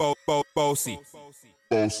Bossy.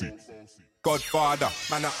 Godfather,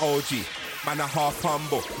 man a OG, man a half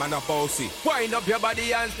humble, man a bossy. Wind up your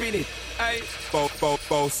body and spin it, hey.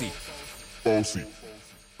 Bossy.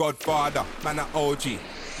 Godfather, man a OG,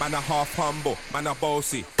 man a half humble, man a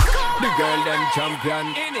bossy. The girl them champion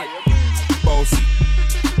in it. Bossy.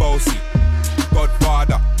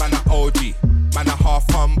 Godfather, man a OG, man a half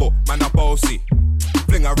humble, man a bossy.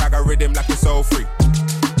 Fling a rag a rhythm like it's all free.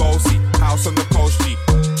 Bossy, house on the coast G.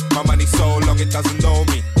 My money so long it doesn't know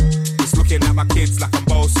me. It's looking at my kids like I'm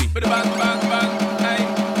bossy. Bang, bang, bang, hey.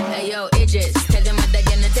 Hey yo, Idris, tell them what they're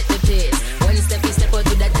gonna take the piss. One step out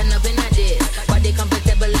to that turn up in a dish. Body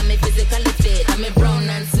comfortable and me physically fit. I'm a brown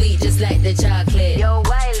and sweet just like the chocolate. Yo,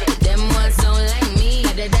 Wiley, them ones don't like me.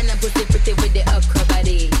 Other than a pussy pretty with the upper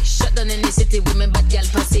body. Shut down in the city with me bad girl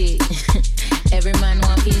pussy. Every man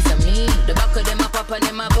want piece of me. The back of them a pop and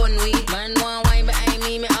them a bun weed. Man want wine behind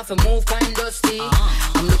me have to move kind dusty.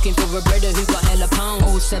 I'm looking for a brother who got hella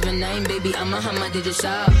pound. 079 baby, I'm a hammer did the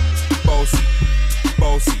shop. Bossy.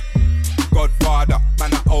 Godfather,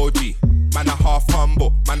 man a OG, man a half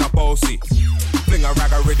humble, man a bossy. Fling a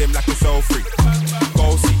rag a rhythm like it's all free.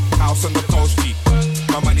 Bossy, house on the coast G.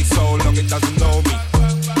 My money so long it doesn't know me.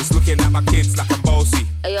 It's looking at my kids like I'm bossy.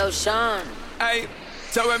 Hey yo, Sean. Hey,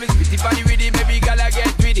 so when me spitty body with it, maybe gala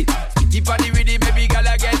get with it. Spitty body with it, maybe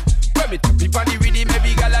gala get. When me tappy body with it,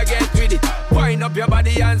 maybe gala get with it. Wind up your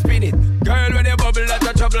body and spin it. Girl, when you bubble that's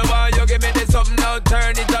a trouble. Why you give me this something now?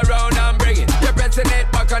 Turn it around and bring it. You're pressing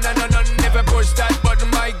it back and never push that button,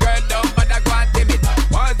 my girl down, but I can't tame it.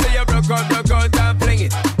 Once you broke out and fling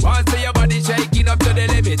it. Once your body shaking up to the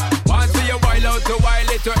limit. Once you wild out to wild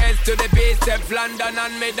it to S to the base, step London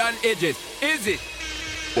and mid on edges. Is it?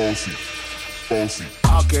 Bossy.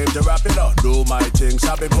 I came to rap it up, do my thing.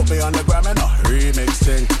 Sabi put me on the gram and a remix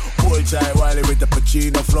thing. Pull tight Wiley with the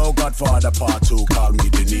Pacino flow. Godfather part 2, call me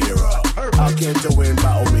De Niro. I came to win,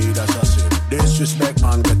 battle me, that's a sin. Disrespect,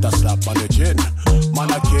 man, get a slap on the chin. Man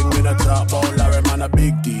a king in a top bowl, Larry, man a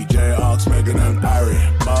big DJ, Ox, Megan and Harry.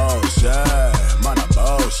 Boss, yeah, man a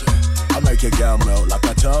boss. I make your girl melt like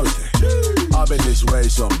a toasty. I'll be this way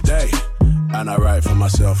someday, and I write for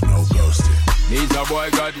myself, no ghosting. Needs a boy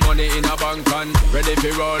got money in a bank and ready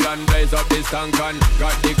to roll and blaze up this tank and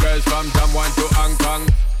got the girls from Taiwan to Hong Kong.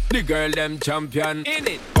 The girl them champion in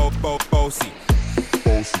it. Bossy.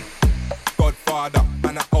 Godfather,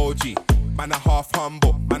 man a OG, man a half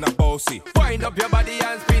humble, man a bossy. Wind up your body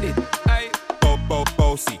and spin it. Hey.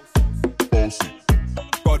 Bossy.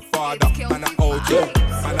 Godfather, man a OG,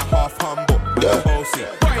 man a half humble, man a bossy.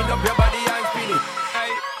 Wind up your body and spin it.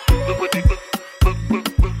 Hey.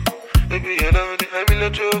 Baby, you know that I'm in a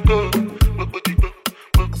choco.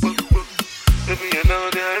 Baby, you know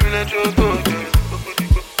that I'm in a choco.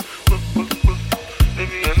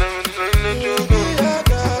 Baby, you know that I'm in a choco.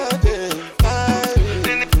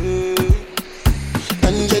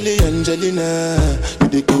 Angelina, you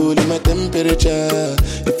the cool in my temperature.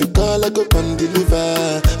 If you call, I go come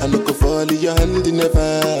deliver. I no go fall in your hand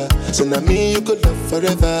never. So now me you could love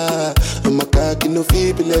forever. I'm a cocky no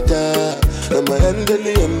feeble letter. I'm a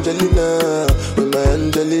Angelina, I'm a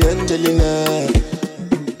Angelina.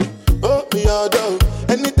 Oh me all down.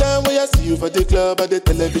 Anytime when I see you for the club or the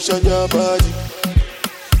television, your body.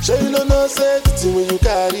 Sure you don't know safety when you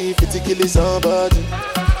carry 50 kill somebody.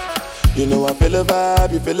 You know I feel a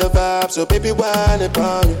vibe, you feel a vibe, so baby whine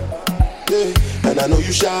upon me. Yeah. And I know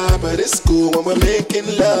you shy, but it's cool when we're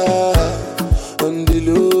making love. On the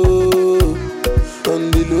low,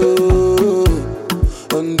 on the low,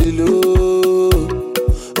 on the low,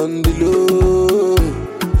 on the low,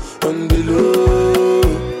 on the low,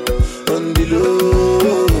 on the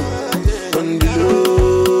low, on the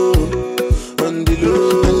low, on the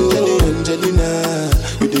low. Angelina,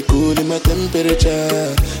 you the cool in my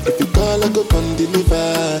temperature. If you call, I go come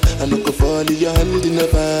deliver. I no go fall in your hand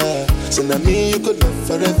never. So now me you could love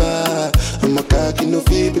forever. I'm a cocky no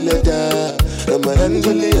feeble letter. I'm a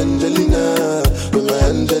Angelina, I'm a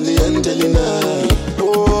Angelina.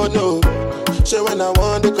 Oh no, so when I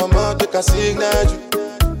want to come out, take a signal you.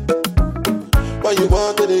 Why you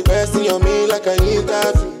want to request on me like I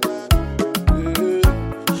interview?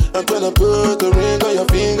 I'm gonna put a ring on your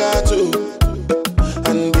finger too.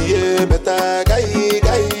 And be a better guy,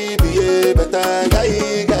 be a better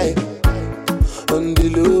guy. On the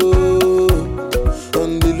low,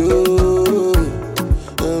 on the low,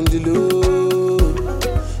 on the low,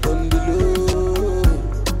 on the low,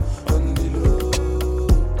 on the low.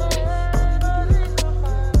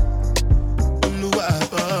 You know what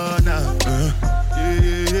happened now?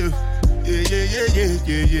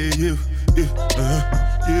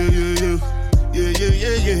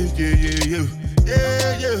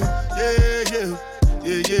 Yeah.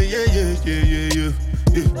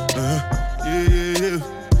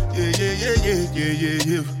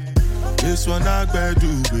 This one I better do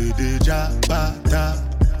with the jabata.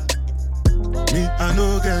 Me, I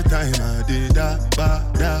no get time, I did da ba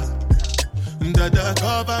da. Dada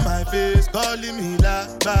cover my face, calling me la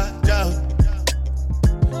ba da.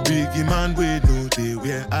 Biggie man, we know they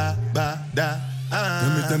wear a ba da.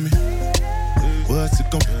 Tell me, what's it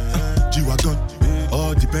come? G-Wagon,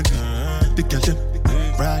 all depend. The cash,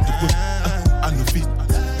 ride the boat. I no fit,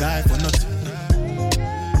 die for nothing.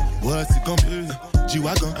 What's it come?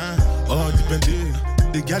 G-Wagon, all depend.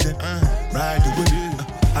 The garden, ride the boat.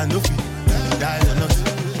 I no fit, die for nothing.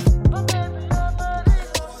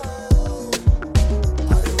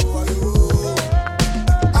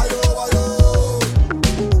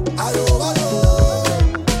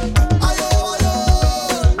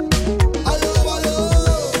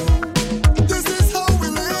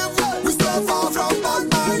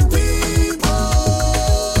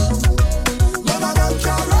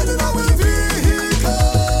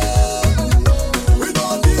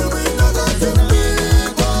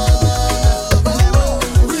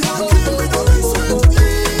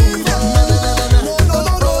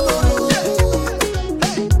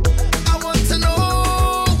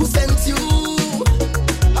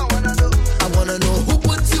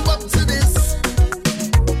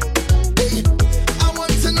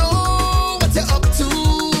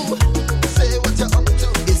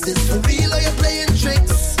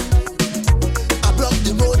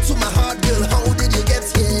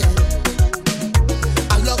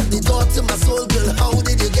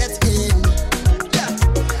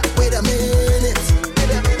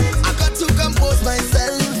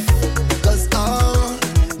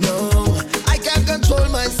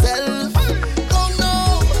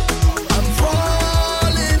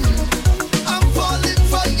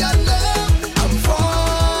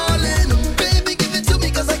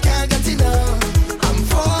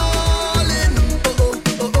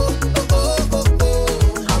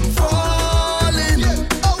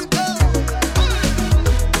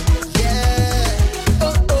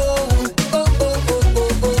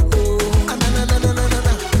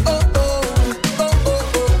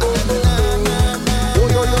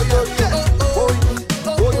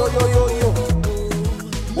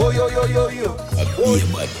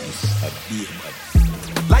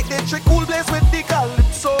 Like they trick cool place with the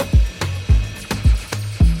calypso.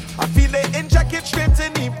 I feel they inject it straight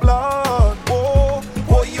in the blood. Oh,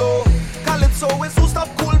 oh yo. Calypso is who stop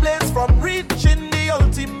cool blaze from reaching the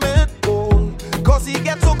ultimate goal. Cause he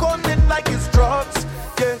gets so content like his drugs.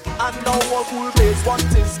 Yeah, and now what cool blaze want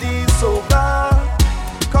is the soca.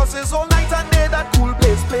 Cause it's all night and day that cool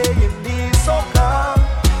blaze playing the soca.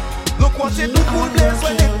 Look what it do, cool blaze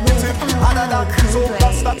when it hit him. Other than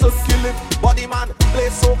soca start to kill him. Body man play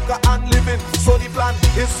soca and living. So the plan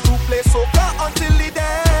is to play soca until he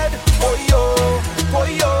dead. Oh yo, oh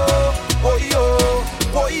yo, oh yo,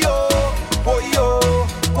 oh yo, oh yo,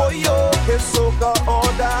 oh yo. It's soca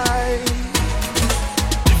or die.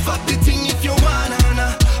 Fuck the thing if you wanna,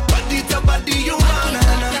 nah. Body to body you wanna,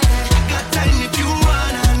 nah. I got time if you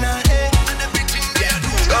wanna, nah. Eh. And everything they do,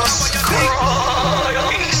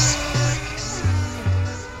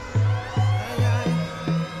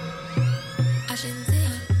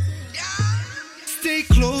 stay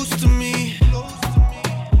close to me.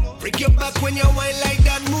 Break your back when you whine like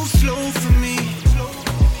that. Move slow for me.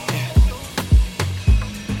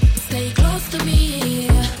 Stay close to me.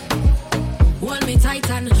 Hold me tight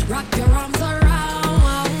and wrap your arms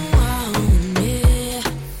around me.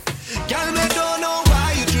 Girl, me don't know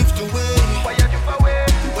why you drift away. Why you drift away?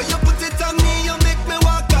 When you put it on me, you make me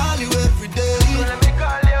want to call you every day. So let me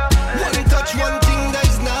call you. One touch, one thing that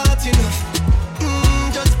is not enough.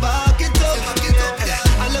 Just spark it up.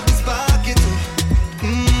 I love this spark it up.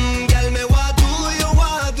 Girl, me what do you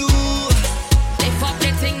want to do? Lift up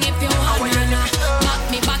the thing if you wanna. Knock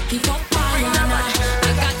me back if I'm wanna.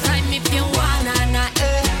 I got time if you wanna.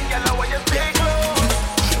 Girl, how you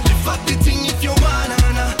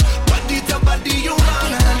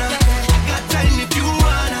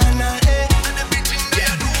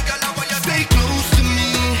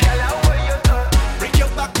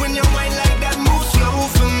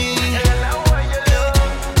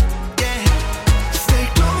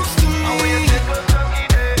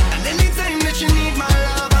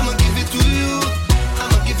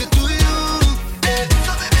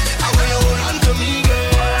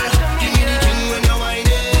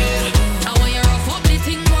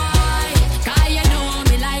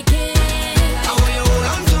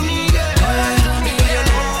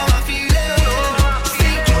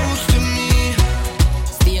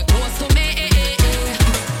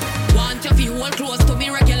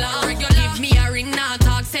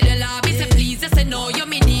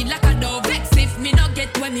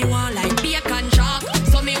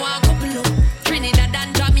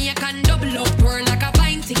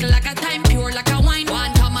that time pure like a wine.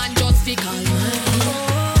 Want a man just fi call mine.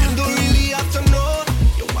 You don't really have to know.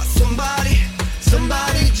 You want somebody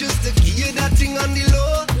just to give you that thing on the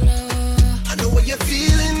low. I know what you're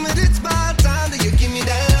feeling, but it's about time that you give me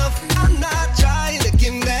that love. I'm not trying to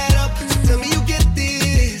give that up. So tell me you get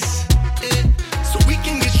this, so we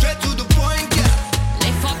can get straight to the point, yeah.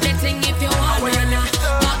 Lift up the thing if you wanna.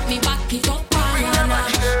 Back it up, wanna.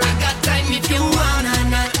 I got time if you wanna.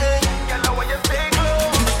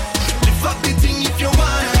 Lift up the thing if you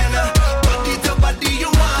wanna. Body to body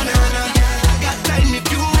you wanna. I got time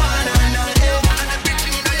if you wanna.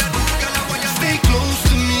 Stay close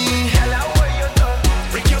to me.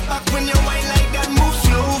 Break your back when you whine like that. Move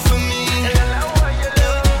slow for me.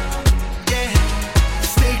 Yeah.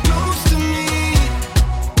 Stay close to me.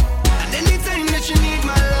 And anytime that you need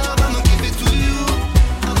my love, I'ma give it to you.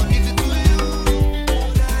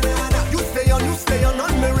 You stay on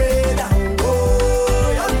my radar.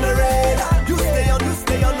 Oh, on my radar. You stay on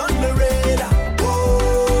my radar.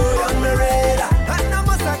 Oh, on my radar. And I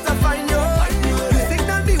must have to find you. You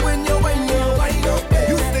signal me when you wind up.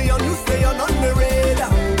 You stay on my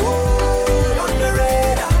radar. Oh, on my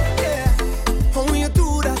radar. Yeah. How you do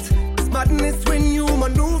that? It's madness when you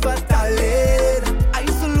maneuver, darling. I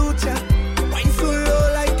salute ya. Wine so low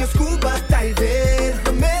like a scuba diving.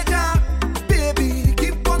 The major, baby,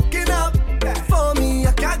 keep walking up. For me, I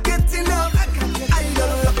can't get enough. I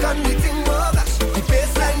don't look on the thing, oh gosh. The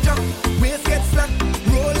baseline jump, waist gets slack.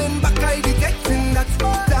 Rolling back, I detecting that.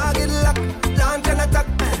 Target lock, launch and attack.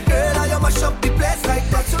 Girl, I mash up the place like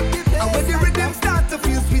that. And when the rhythm start to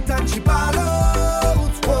feel sweet and she ball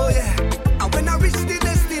out, oh yeah. And when I reach the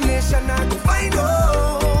destination, I go find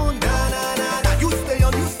out. Nah. You stay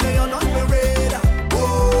on my radar.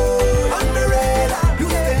 Oh, on my radar. You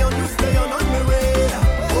stay on my radar.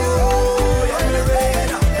 Oh, on my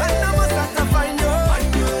radar. And I must have to find you.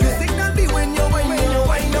 You signal me when you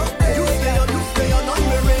wind up. You stay on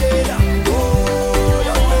my radar.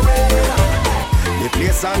 Oh, on my radar. The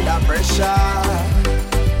place under pressure.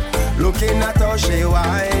 Looking at how she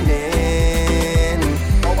whining.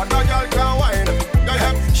 Oh, what a girl can whine.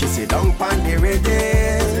 She sit down on the rhythm.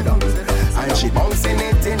 And she bouncing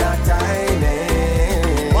it in a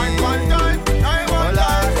timing. One time, oh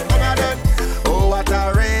Lord. Oh, what a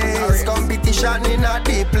race. Competition in a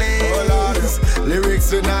deep place.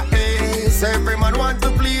 Lyrics in a ace. Every man want to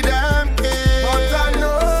plead them case. But I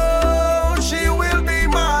know she will be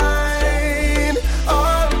mine.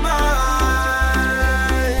 All mine.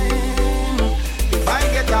 If I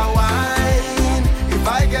get a wine, if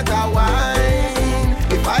I get a wine,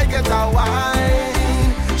 if I get a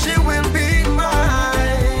wine, she will be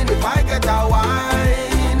mine. If I get a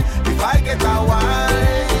wine, if I get a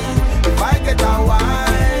wine, if I get a wine,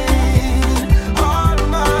 all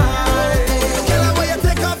mine. Girl, I want you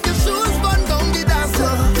take off your shoes, burn down the dance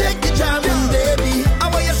floor. Take the jamming, baby. I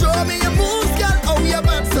want you show me your moves, girl, how you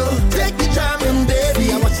back so. Take the jamming,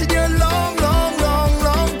 baby. I watch you there long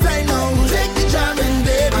time now. Take the jamming,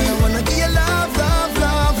 baby. I wanna give you love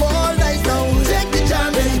all night now. Take the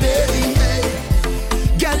jamming, baby. Hey.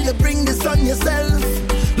 Girl, you bring this on yourself.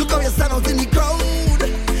 Look how you stand out in the crowd.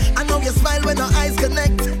 I know you smile when our eyes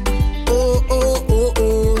connect. Oh.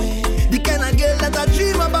 The kind of girl that I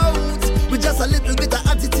dream about. With just a little bit of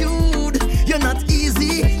attitude. You're not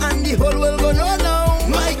easy, and the whole world gonna know now.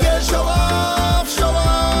 My girl, show off.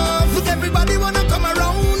 Look, everybody wanna come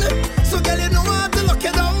around. So girl, you know how to lock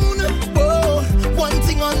it down. Oh, one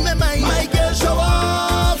thing on my mind. My girl, show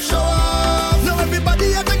off. Now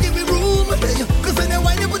everybody have to give me room. Cause when you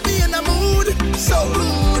whine, you put me in a mood. So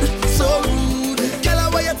rude. Girl, I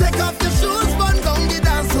want you take off your shoes, burn down the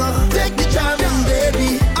dance floor. Take the jamming,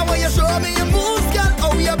 baby. I want you show me your moves, girl,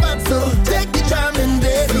 how you back so. Take the jamming,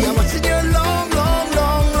 baby. I watch you there long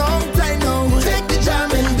time now. Take the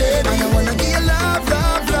jamming, baby. I wanna give you love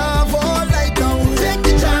all night now. Take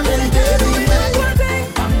the jamming, baby. You're doing that one thing.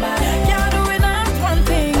 You're doing that one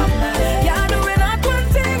thing. You're doing that one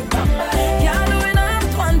thing. You're doing that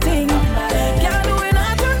one thing.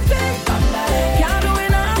 You're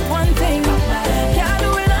doing that one thing. You're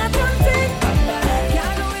doing that one thing.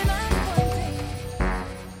 You're doing that one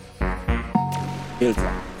thing.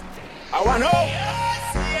 I wanna know.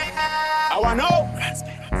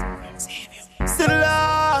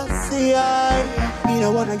 Selassie, me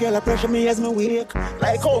no wanna get a pressure me as me wake.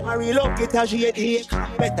 Like how I relocate as she ache.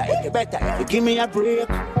 Better if you give me a break.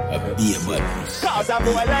 Cause a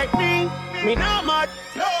boy like me not mad.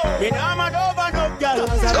 Me not mad over no girl.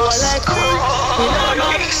 Cause a boy like me not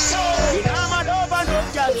mad. Me not mad over no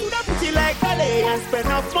girl. Coulda pretty like ballet and spend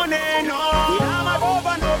enough money, no. Me not mad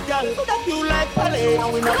over no girl. Coulda cute like ballet and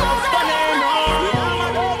we not enough money, no. Me not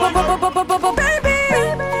mad over Baby,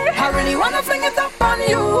 I really wanna fling it up on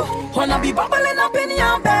you. Wanna be bubbling up in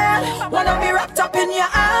your bed. Wanna be wrapped up in your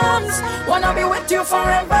arms. Wanna be with you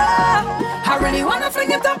forever. I really wanna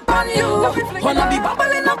fling it up on you. Wanna be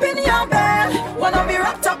bubbling up in your bed. Wanna be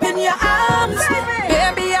wrapped up in your arms.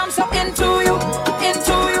 Baby, I'm so into you,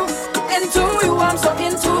 into you, into you. I'm so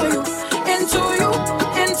into you, into you,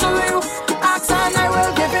 into you. Ask and I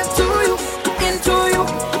will give it to you, into you,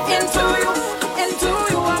 into you, into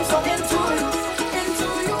you. I'm so into you, into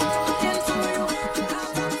you, into you.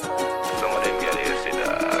 Some of them get here, see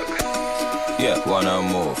dog. Yeah, wanna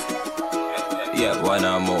move. Yeah,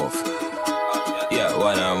 wanna move. Yeah,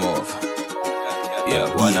 wanna move. Yeah,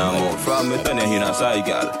 wanna move. From me turn in a side,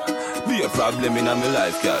 girl. Be a problem in my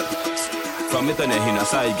life, girl. From me turn in a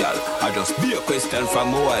side, girl. I just be a question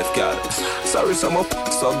from my wife, girl. Sorry, some of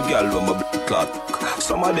girl with my blood clot.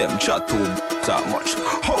 Some of them chat too that much.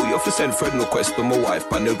 How you fi send friend request to my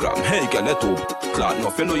wife on the gram? Hey, girl, you too clot.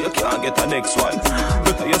 No, you know you can't get a next one.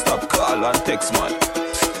 Better you stop call and text, man.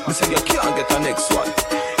 Me say you can't get a next one.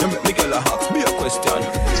 You make me girl a ask me a question.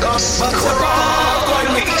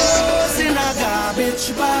 In a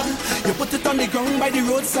garbage bag, you put it on the ground by the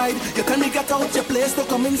roadside. You tell me get out your place to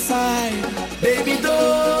come inside. Baby,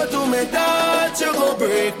 don't do me that, you gon'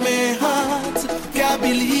 break my heart. Can't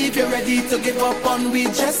believe you're ready to give up on me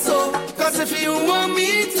just so. Cause if you want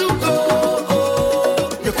me to go,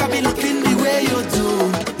 you can't be looking the way you do.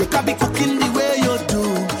 You can't be cooking the way you do.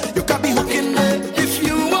 You can't be hooking me. If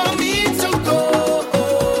you want me to go,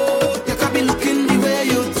 you can't be looking the way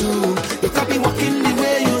you do. You can't be walking the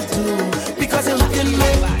way you do. Because you're looking me.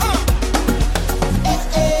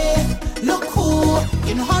 Look who,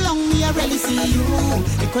 you know how long me I really see you.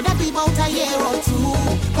 It could have been about a year or two.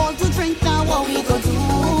 Call to drink now, what we go do.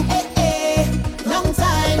 Long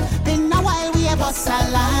time, been a while we have us a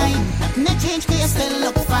line. Nothing to change, but you still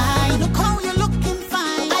look fine. Look how you're looking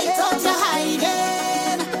fine. I thought you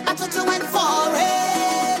hiding, I thought you went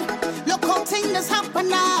foreign. Look how things happen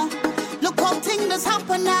now. Look how things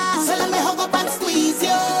happen now. So let me hug up and squeeze you.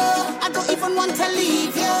 I don't even want to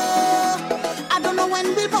leave you. I don't know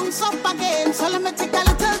when we'll bounce up again. So let me take a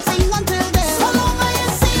little thing until then. So long I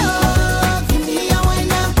see you. Give me a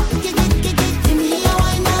wine up. Give me a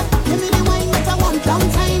wine up. Give me the wine that I want. Long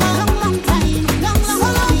time, long time. So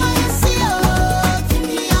long I see you. Give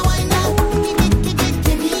me a wine up.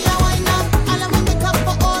 Give me a wine up. And I will make up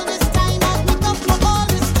for all this time. I'll make up for all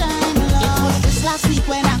this time. It was just last week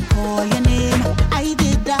when I call your name. I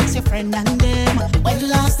did ask your friend and them. When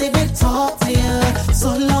last they did talk to you. So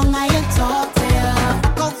long I had talked to you.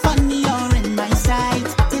 Got funny you're in my sight.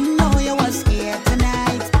 Didn't know you was scared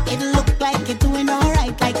tonight. It looked like you're doing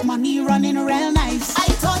alright. Like money running real nice. I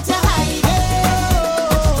thought you hiding.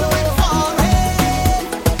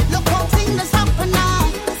 Look how things happen now.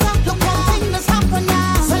 Look how things happen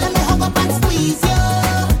now. So let me hug up and squeeze you.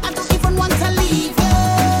 I don't even want to leave you.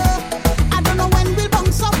 I don't know when we'll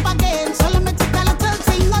bounce up again. So let me take a little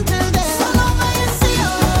thing until then. So long I see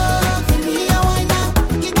you. Give me a wine up.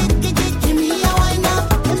 Give me a wine up.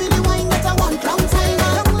 Give me the wine that I want. Long time,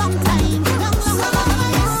 long time. So long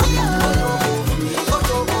I see you.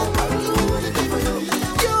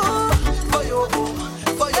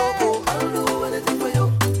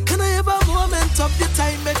 Can I have a moment of your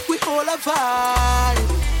time? Make we all a vibe.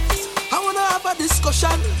 I wanna have a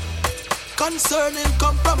discussion concerning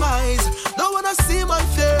compromise. Don't wanna seem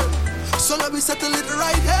unfair, so let me settle it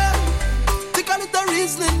right here. Take a little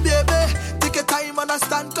reasoning, baby. Take your time,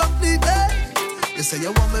 understand completely. You say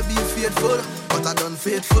you want me be faithful, but I done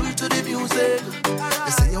faithful to the music.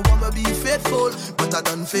 You say you want me be faithful, but I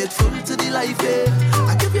done faithful to the life.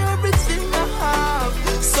 I give you everything I have,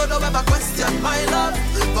 so don't ever question my love.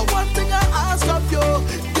 But one thing I ask of you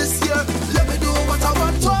this year, let me do what I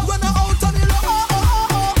want to. When I'm out on the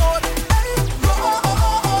road, hey,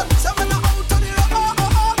 road. Say when I'm out on the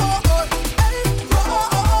road, hey,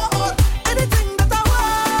 road. Anything that I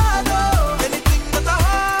want, oh, anything that I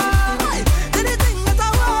want, anything that I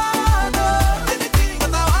want, oh, anything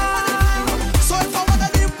that I want. So if I wanna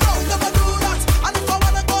live round, let me do that. And if I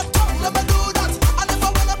wanna go down, let me do that. And if I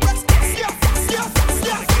wanna press,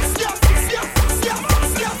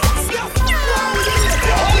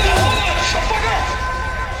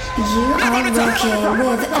 You are rocking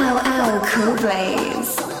with LL Cool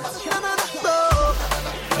Blaze.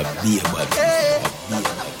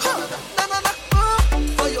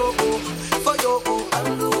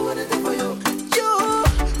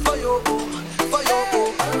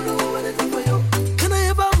 Can I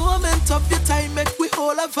have a moment of your time? Make we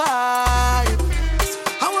all a vibe.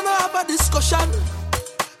 I wanna have a discussion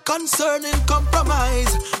concerning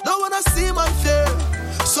compromise. Don't wanna seem unfair,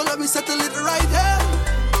 so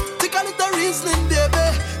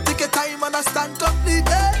understand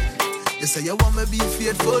completely. You say you want me be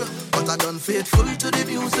faithful, but I done faithful to the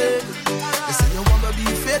music. You say you want me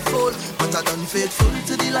be faithful, but I done faithful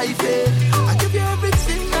to the life. I give you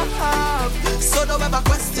everything I have, so don't ever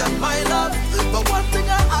question my love. But one thing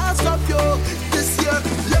I ask of you this year,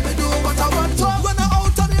 let me do what I want to. When I'm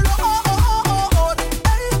out on the road,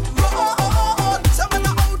 hey, road. So when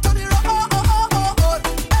I'm out on the road,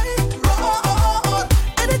 hey, road.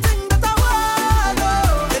 Anything that I want,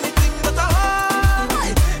 anything that I want,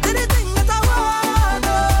 anything that I want,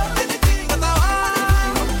 anything that I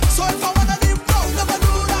want. So if I wanna live brown, never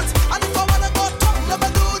do that. And if I wanna go top, never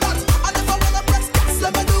do that. And if I wanna press gas,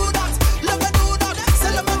 never do that. Never do that,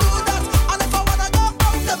 say never do that. And if I wanna go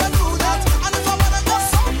out, never do that. And if I wanna go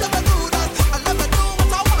soft, never do that. I never do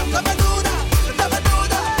what I want, never do that. Never do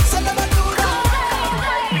that, say never do that.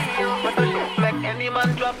 Make any man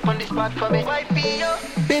drop on the spot for me. Why be you?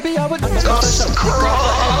 Baby, I would make any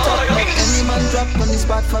man drop on the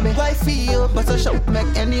spot for me. Why feel? But I shout,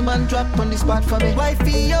 make any man drop on the spot for me. Why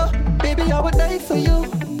feel? Baby, I would die for you.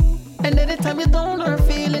 And anytime you're down or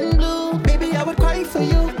feeling blue, baby, I would cry for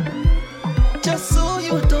you. Just so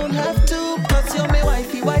you don't have to, cause you're my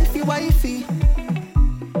wifey, wifey, wifey.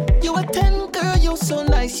 You a 10 girl, you're so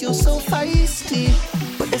nice, you're so feisty.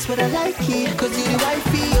 But that's what I like it, cause you're the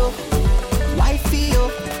wifey, yo. Wifey, yo.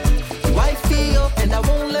 Wifey, yo. And I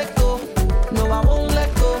won't let go. No, I won't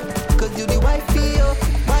let go. Cause you're the wifey, yo.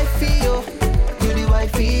 Wifey, yo. You're the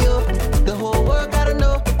wifey, yo. The whole world gotta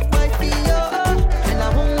know. Wifey, yo. And I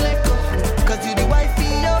won't let go. Cause you're the wifey,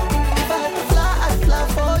 yo. If I had to fly, I'd fly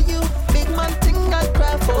for you. Big man thing, I'd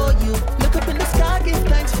cry for you. Look up in the sky, give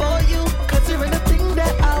thanks for you. Cause you're anything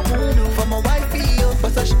that I won't do for my wifey, yo.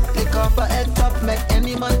 But I take off her head top, make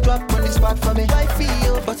any man drop on the spot for me. Wifey,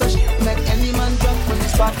 yo. But I make any man drop on the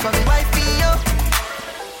spot for me. Wifey, yo.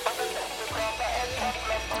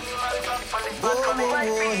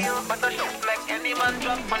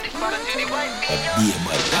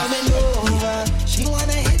 Coming over, she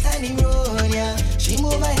wanna hit on the road, yeah. She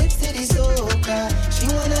move her hips to the soca. She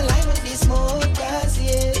wanna line with the smokers,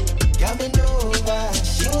 yeah. Coming over,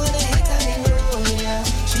 she wanna hit on the road, yeah.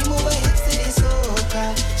 She move her hips to the soca.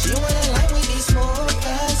 She wanna line with the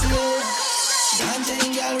smokers, yeah. Ganja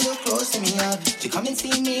and girl real close to me, yeah. She come and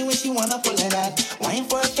see me when she wanna pull it out. Wine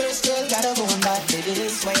for a first girl, gotta go back. Baby,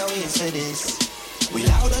 this why I wait for this. We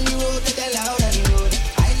loud on the road, get that loud on the road.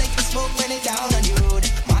 I like to smoke when it down on the road.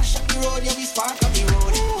 Mash up the road, yeah, we spark up the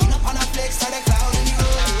road. You know on a flex, start a cloud on the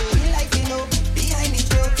road. We like to know, behind the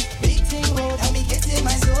joke. Big thing road, how me get in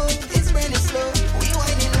my zone. It's burning slow, we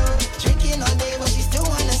winding low. Drinking all day, but she still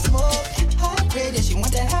wanna smoke. High grade, yeah, she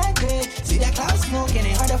want that high grade. See that cloud smoke, and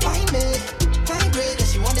it hard to find it. High grade, yeah,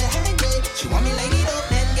 she want that high grade. She want me light it up,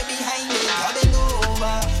 then get behind it. Coming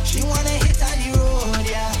over, she wanna hit on the road,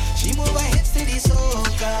 yeah. She move her hips to the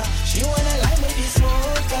soca. She wanna line with the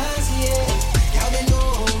smokers, yeah. Coming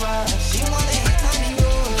over, she wanna hit on the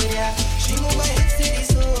road, yeah. She move her hips to the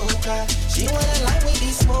soca. She wanna line with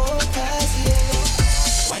the smokers,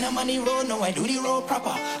 yeah. When I'm on the road, no, I do the road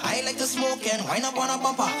proper. I like to smoke and wind up on a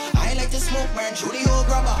bumper. I like to smoke, burn through the whole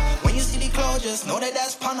grubber. When you see the cloud, just know that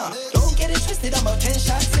that's punna. Don't get it twisted, I'm about 10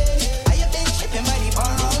 shots, eh. I have been chipping by the bar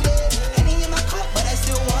all day. Henny in my cup, but I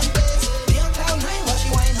still want this. Be on cloud 9 while she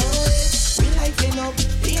wine her waist. We lighting up,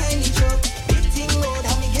 behind the truck. Big thing road,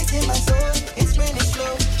 how me get in my soul. It's burning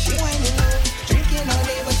slow, she winding low. Drinking all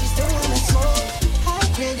day, but she still wanna smoke. High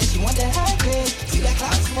grade, yeah, she want that high grade. See that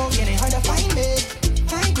cloud smoke, and it hard to find it.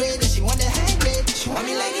 High grade, yeah, she want that high grade. She want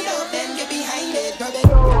me light it up, then get behind it. Grab it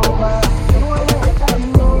over. She wanna hit on the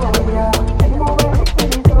road, yeah. She wanna hit to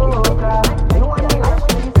the soca. She wanna hit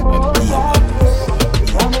to the soca.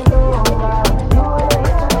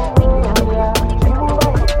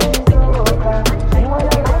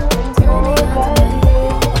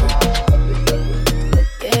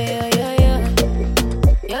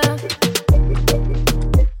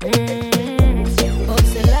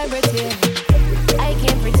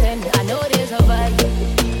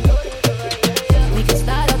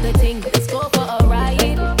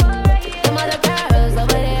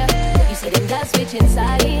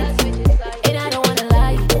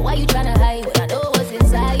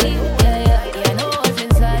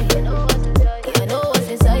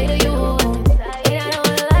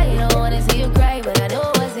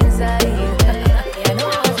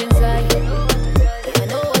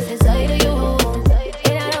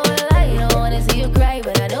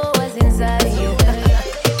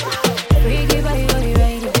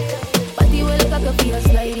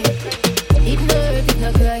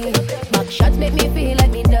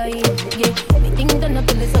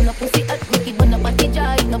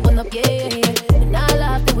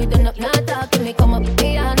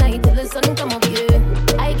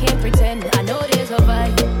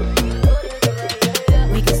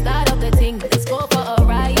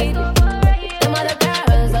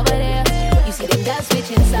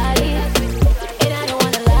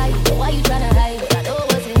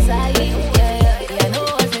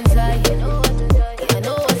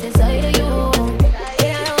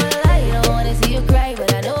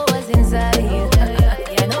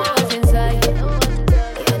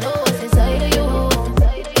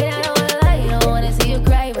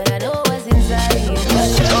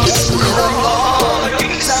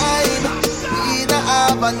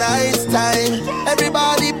 nice time.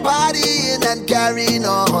 Everybody partying and carrying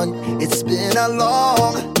on. It's been a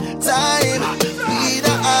long time. We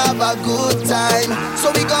don't have a good time, so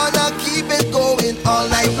we gonna keep it going all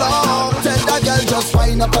night long. Tell that girl just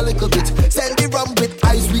wind up a little bit. Send the rum with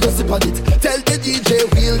ice, we go sip on it. Tell the DJ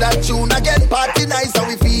wheel that tune again. Party nice and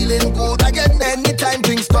we feeling good again. Anytime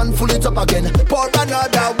drinks done, full it up again. Pour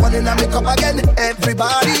another one in a make up again.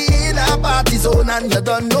 Everybody in a party zone and you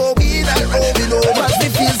don't know we not going over. We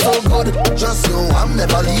feel so good, just know I'm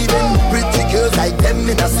never leaving. Pretty girls like them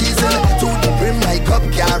in a season. To the brim my cup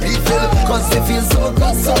can't refill. Cause we feel so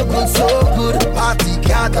good, so good, so good. Party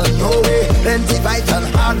can't done no way. Plenty vibes and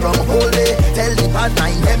hard rum holy. Tell the bad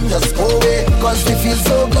mind them just go away. Cause we feel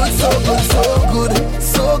so good, so good, so good.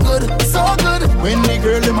 So good, so good. When the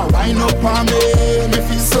girl in my wine up on me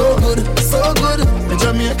feel so good, so good. The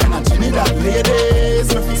Jamaican and Trinidad ladies,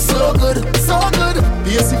 me feel so good, so good.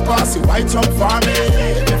 Basic pass the white jump for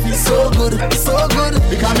me feel so good, so good.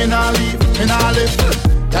 Because me nah leave, me nah live.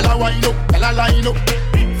 Tell her wind up, tell her line up.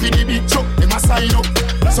 Feed the big truck, them a sign up.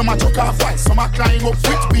 Some a chuck off while, some a climb up.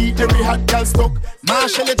 With beat, every hot girl stuck.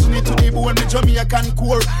 Marshall it to me to the bone, the Jamaican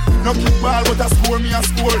core. No kickball, but a score, me a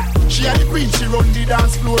score. She a the queen, she run the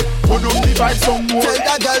dance floor. Put on the vibe some more. Tell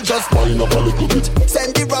that girl just wind up a little bit.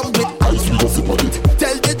 Send the rum with ice, we go sip on it.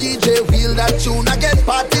 Tell the DJ wheel that tune again.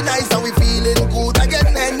 Party nice and we feeling good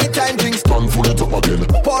again. Anytime drinks done, full it up again.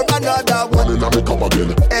 Pour another one in a make up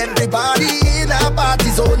again. Everybody in a party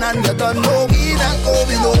zone and you don't know we not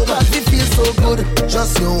going over. We feel so good,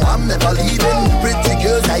 just know I'm never leaving. Pretty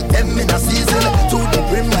girls like them in a season. To the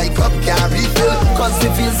brim my cup can't refill. Cause we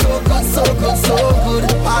feel so good, so good, so good.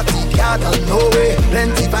 Party can't done no way.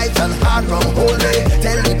 Plenty vibes and hard rum holy.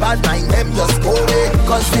 Tell the bad mind them just go away.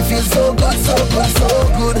 Cause we feel so good, so good, so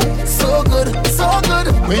good. So good, so good.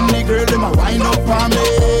 When the girl in my wine up on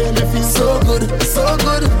me feel so good, so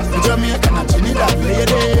good. The Jamaican and Trinidad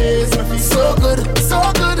ladies, me feel so good, so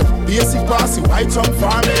good. Basic pass the white jump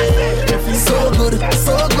for me feel so good,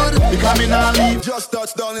 so good. Because me nah leave. Just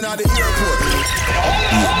touched down in the airport.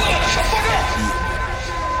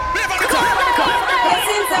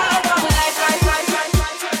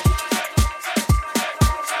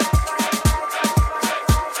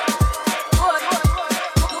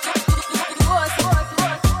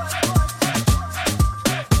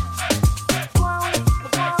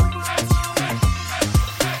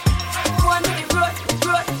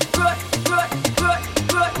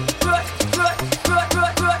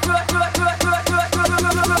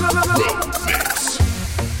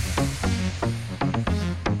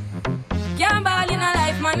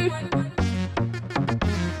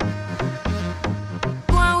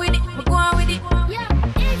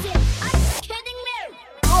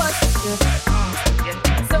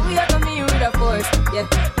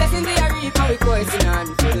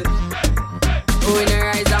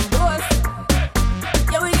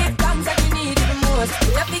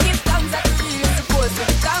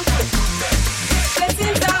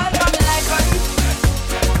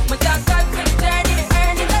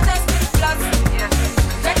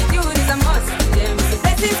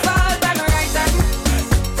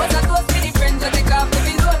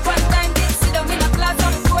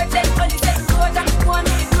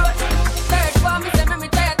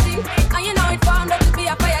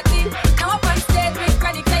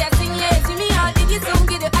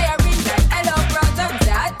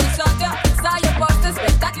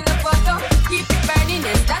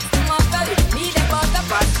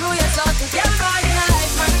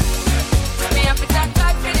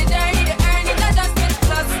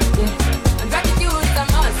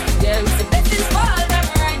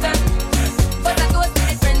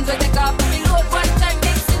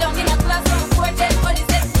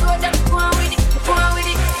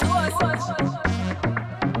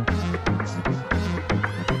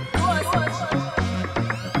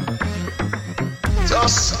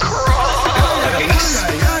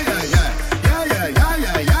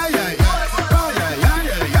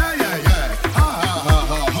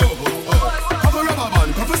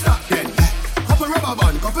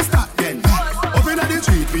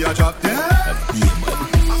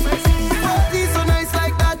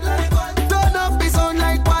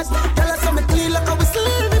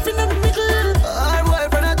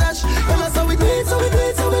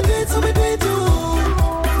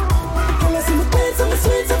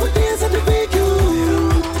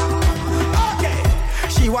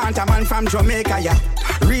 Jamaica, yeah.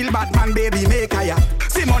 Real bad man, baby, make ya.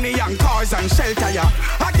 See money and cars and shelter, yeah.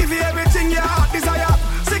 I give you everything your heart desire.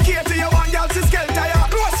 Security, you want, girl, see skelter, yeah.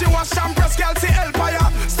 Close you wash and press, girl, see Hellfire.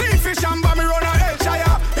 Steam fish and bomb me run a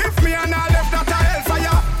Hellshire. If me and I left, that a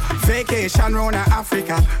Hellfire. Vacation turn round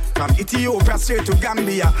Africa. From Ethiopia straight to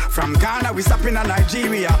Gambia. From Ghana we stop in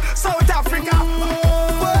Nigeria. South Africa.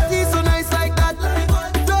 What is so nice like that?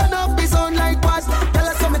 Turn up the sound like bass. Tell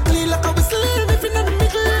us how me clean like how we slim if in the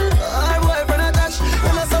middle. I boy from a dash.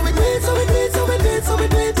 Tell us how we do it, so we do it, so we do it, so we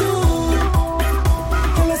do it too.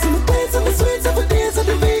 Tell us how we do it, so we sweet, so we do it, so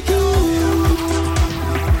we make you.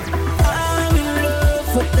 I'm in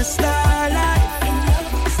love with the starlight.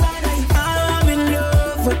 I'm in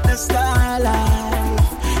love with the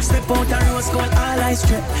starlight. Step out and rose gold, all I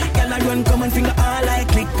strip. Girl I run, come and finger all I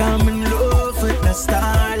click. I'm in love with the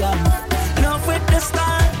starlight. Love with the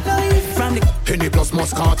starlight. From the Henny plus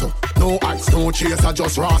Moscato. No ice, no chaser,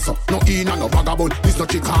 just rasa. No in and no vagabond, this no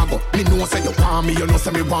Chicago. Me know say you call me, you know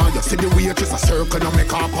say me want you. See the waitress a circle, now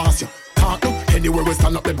make her pass you. Talk no, anywhere we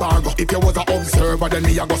stand up the bar go. If you was a observer, then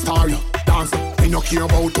me a go star you. Dance, me no care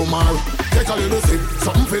about tomorrow. Take a little sip,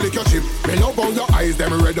 something feel like your chip. Me love how your eyes,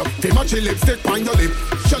 them red up. Feel match your lipstick on your lip.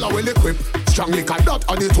 Shall I well equip? Strong like a dot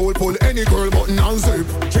on the toe, pull any girl button and zip.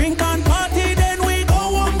 Drink and party, then we go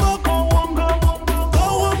on, go, go on, go. Go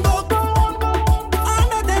on, go, go on, go.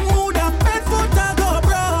 Under them mood up, head foot and go,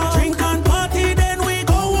 bro. Drink and party, then we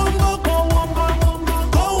go on, go, go on, go.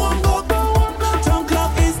 Go on, go, go on, go. Drunk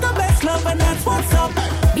love is the best love and that's what's up.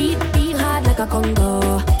 Beat hard like a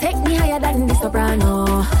Congo. Take me higher than the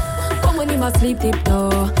soprano. Come when you must sleep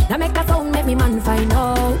tiptoe. Now make a sound, make me man find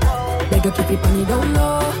out. Beg you keep it on you don't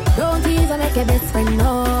know. Don't tease and make your best friend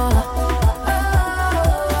know.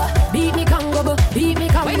 Beat me Congo, beat me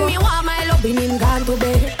Congo. When me want my loving him gone to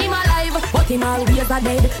bed. Him alive, but him always a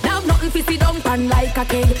dead. Now nothing fi sit down pan like a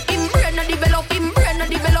keg. Him brain no develop, him brain no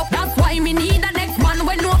develop. That's why me need a next man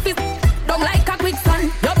when no fi down like a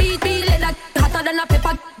quicksand. Your beat be leather, hotter than a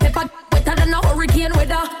pepper, wetter than a hurricane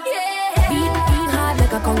weather. Yeah. Beat hard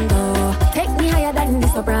like a Congo. Take me higher than the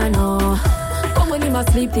soprano. Come when you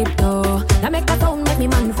must sleep tiptoe. Now make a sound, make me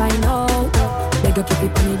man find out. Beg you keep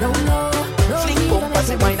it on me don't know. Fling bump as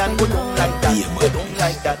a wine and go down like that. Go down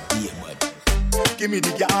like that. Give me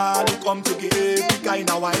the girl who come to give the kind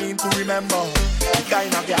of wine to remember. The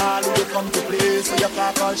kind of girl who come to play so you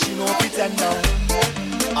can't call she no pretender.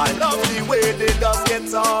 I love the way they just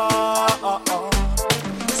get on.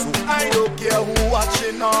 So I don't care who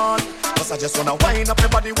watching on. Cause I just wanna wind up your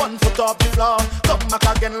body 1 foot off the floor. Come back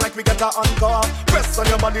again like we got a encore. Press on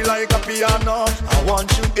your body like a piano. I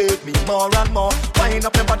want you to hate me more and more. Wind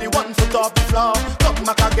up your body 1 foot off the floor. Come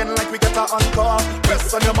back again like we got a encore.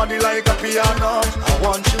 Press on your body like a piano. I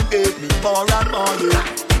want you to hate me more and more, yeah.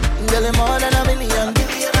 Girl, more than a million.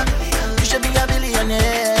 You should be a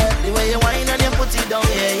billionaire. The way you whine and you put it down,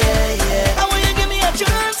 yeah, yeah, yeah. I want you give me a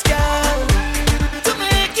chance, girl, to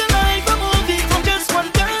make your life a movie from just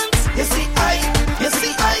one glance. You see, I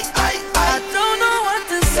don't know what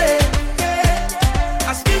to say. Yeah.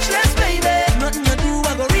 I'm speechless, baby. Nothing you do,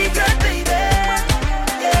 I go regret, baby.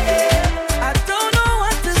 Yeah. I don't know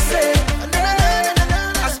what to say.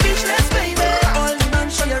 I'm speechless, baby. All the man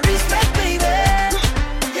show you respect, baby.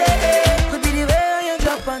 Yeah. Could be the way you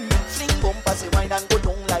drop on. Fling bump as a wine and go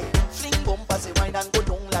down like. Fling bump as a wine and go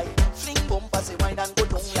down like. Fling bump as a wine and go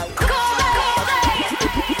down like.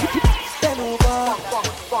 Bend over.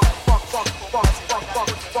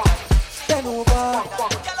 Bend over.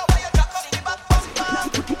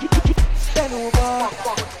 Bend over.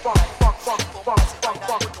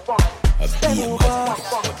 Bend over.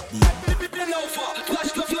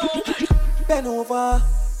 Bend over.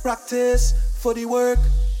 Practice for the work.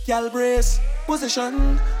 Gal brace.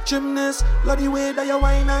 Position. Gymnast. Love the way that you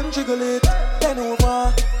whine and jiggle it. Bend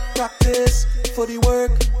over. Practice for the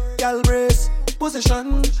work. Gal brace.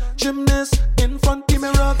 Position. Gymnast. In front the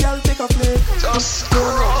mirror. Gal take a flick. Just go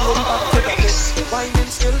look back, take a flick. Winding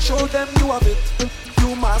skill. Show them you have it.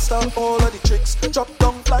 You master all of the tricks. Drop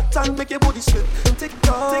down flat and make your booty spin. Tick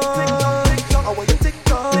tock, tick tick tock, tick tock. How are you tick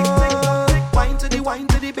tock, tick tick tock, tick. Wine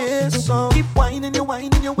to the bass song. Keep whining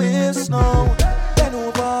your waist now. Bend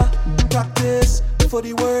over, practice for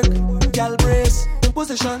the work. Gal brace,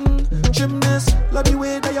 position, gymnast. Love the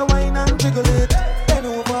way that you whine and jiggle it. Bend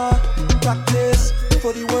over, practice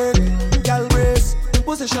for the work. Gal brace,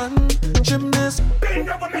 position, gymnast. Bend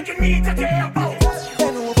over, making me to tear out.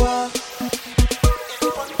 Bend over.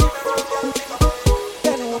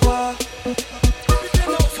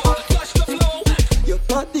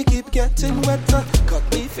 Body keep getting wetter, got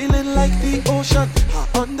me feeling like the ocean.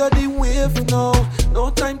 Under the wave now, no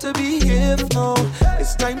time to behave now.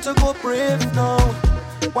 It's time to go brave now.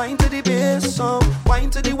 Wine to the bass song, wine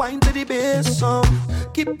to the bass song.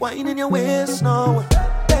 Keep whining your waist now.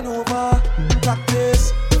 Bend over,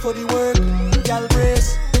 practice for the work. Gal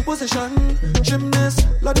brace, position. Gymnast,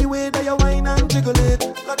 love the way that you whine and jiggle it.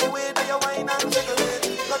 Love the way that you whine and jiggle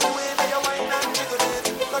it. Love the way that you whine and jiggle it.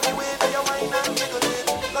 Love the way that you whine and jiggle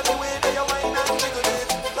it. Love the way that you whine and jiggle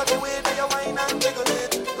it. Love the way that you whine and jiggle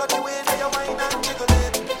it. Love the way that you whine and jiggle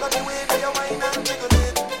it. Love the way that you whine and jiggle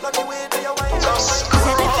it. Love the way that you whine and jiggle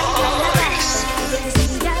it.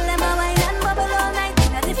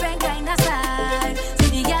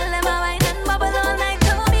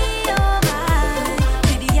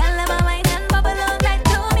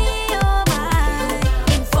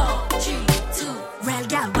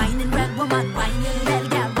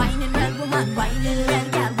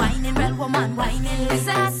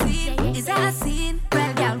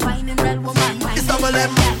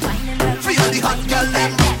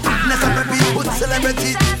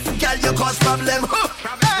 Celebrity, girl, you cause problem.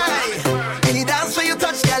 Hey, any dance where you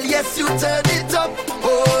touch, girl, yes, you turn it up.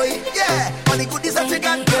 Oh, yeah, money goodies that you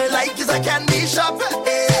got, girl, like is a candy shop.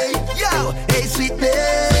 Hey, yo, hey,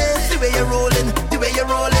 sweetness, the way you're rolling,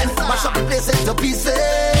 mash up the place into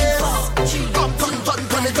pieces. Come,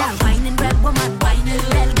 turn it up. Whining red woman, whining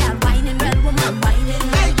red girl, whining red woman, whining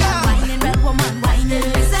red girl, whining red woman, whining.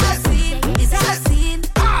 Is that a scene?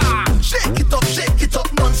 Shake it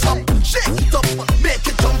up, non-stop. Shake it up, make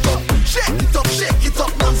it jump up. Shake it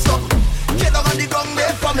up, non-stop. Get on the ground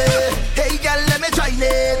there for me. Hey girl, let me try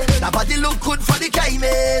it. That body look good for the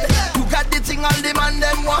climate. You got the thing all the man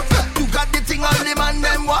them want. You got the thing all the man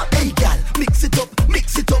them want. Hey girl, mix it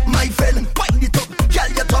up, my friend. Wind it up, girl,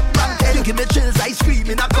 your top rank. Hey, give me chills, I scream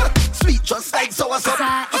in a cup. Sweet just like sour soup.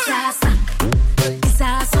 It's a snack. It's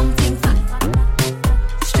a something fun.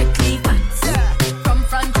 Strictly facts. From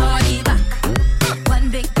front or the back. One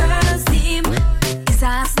big girl's team is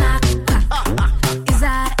a snack pack. Is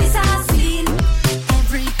a scene.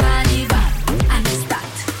 Every carnival and it's that.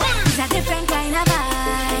 It's a different kind of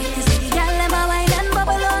vibe. You see the girl them a wine and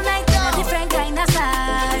bubble all night. It's a different kind of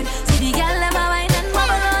style. See the girl them a wine and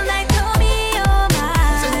bubble all night. To me, oh my.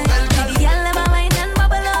 See the girl them a wine and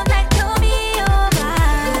bubble all night. To me, oh my.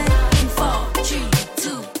 In 4, 3, 2.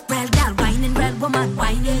 Real girl whining, real woman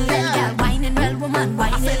whining. Real girl whining, real woman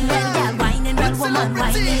whining. Real girl whining, real woman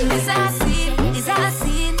whining. Is a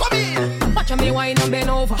scene. Come in. Watch me wine and bend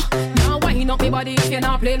over. Now wine up me body if you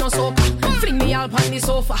not play no soca. Fling me all on the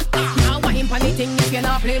sofa. Now wine pon the thing if you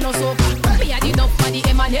not play no soca. Me had enough for the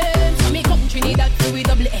M&M, so me come Trinidad to with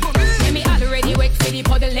double M. Yeah, me already wait for the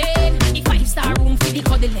puddling. And the 5-star room for the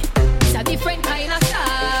cuddling. It's a different kind of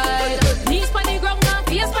style. Knees pon the ground and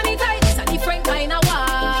face pon the tight. It's a different kind of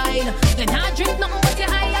wine. You not drink nothing but your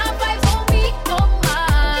higher vibes. Oh me, oh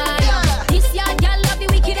my. This year girl love the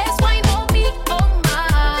wickedest wine. Oh me, oh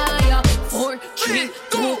my. 4, 3,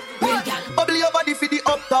 2, real girl. Bubble your body for the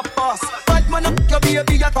up top pass. Bad man up your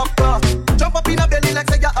baby a top class. Jump up in a belly like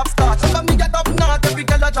say you upstart. Let me get up north, every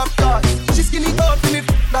girl a drop class. She skinny tall for me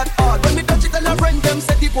that hard. When me touch it, tell her friend them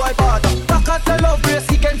say the boy bad. Back at the love race,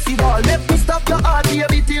 he can see ball. Make me stop your heart,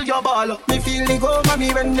 baby, till your ball. Me feel the go for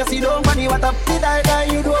me when you see down funny. What up, did I die?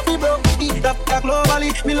 You do be broke. Eat up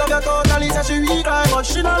globally. Me love you totally. Say she weak, but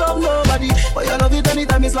she don't love nobody. But you love it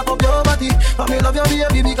anytime, it's slap up your body. And me love your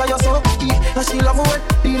baby because you're so key. And she love it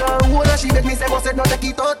in her hole. And she make me say, what's it, not take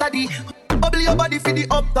it out of the. Bubble your body for the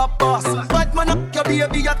up top pass. Bad man up your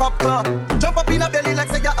baby a top class. Jump up in a belly like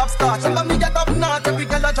say you upstart. Let me get up north, every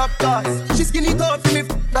girl a drop class. She skinny tall for me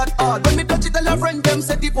that hard. When me touch it, tell her friend them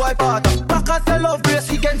say the boy bad. Back at the love race,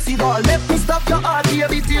 he can see ball. Make me stop your heart,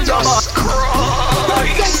 baby, till your ball.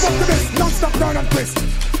 Don't stop to this, don't stop down and twist.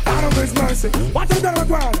 Out of his mercy, what is that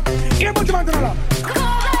ground? Here much man to the love.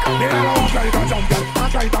 They don't walk like a champion,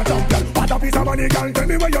 act like a champion. What a piece of money, girl, tell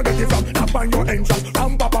me where you get it from. Knock on your entrance,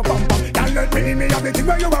 ram pa pa pam pam. Girl, let me in me have the thing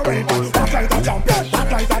where you are waiting. Walk like a champion,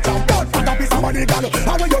 act like a champion. What a piece of money, girl,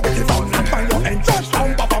 how where you get it from. Knock on your entrance,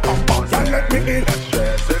 ram pa pa pam pam. Girl, let me in.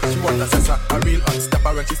 She want a sessa, a real hot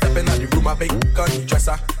stepper. When she step in the room, a big gun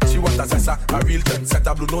dresser. She want a sessa, a real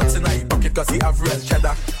trendsetter. Blue notes in her pocket cause he have real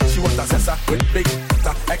cheddar. She want a sessa with big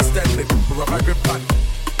extended rubber grip band.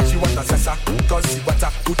 She want a sessa cause she want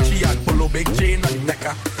a Gucci and polo big chain on the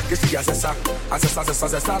necker. You see a sessa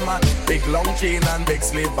man. Big long chain and big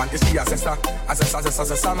slave band. You see a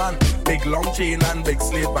sessa man. Big long chain and big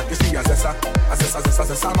slave band. You see a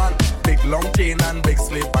sessa man. Big long chain and big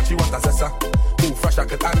slave band. She want a sessa who fresh I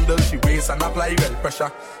could handle. She weighs and apply real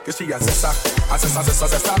pressure. You see a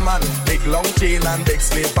sessa man. Big long chain and big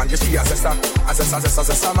slave band. You see a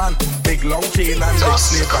sessa man. Big long chain and big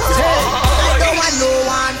slave band. I don't want no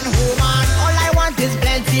one woman. All I want is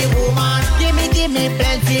plenty woman. Give me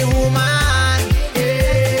plenty woman.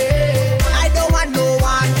 Yeah. I don't want no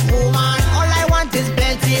one woman. All I want is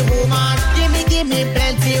plenty woman. Give me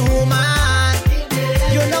plenty woman.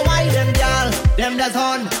 You know them that's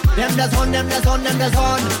on, them that's on, them that's on, them that's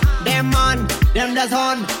on. Them man, them that's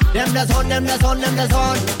on, them that's on, them that's on, them that's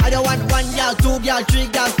on. I don't want 1 girl, 2 girl, 3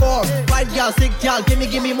 girl, 4, 5 girl, 6 girl.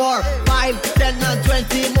 Give me more. 5, 10, and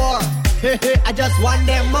 20 more. I just want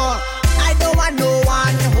them more. I don't want no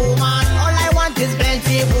one woman. All I want is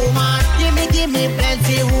plenty woman. Give me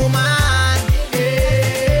plenty woman.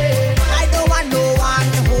 I don't want no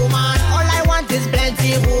one woman. All I want is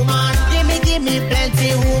plenty woman. Give me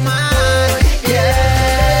plenty woman.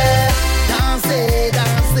 Yeah. Dance,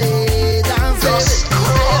 dance, dance.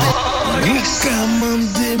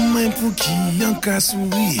 Kamande mwen pou ki yon ka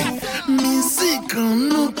souri. Musique an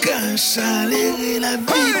nou ka chalere la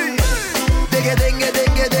vie. Denge, denge,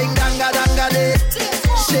 denge, denge, danga, danga, de.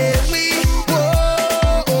 Chez oui,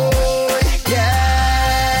 oh, oh,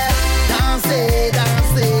 yeah. Dansez,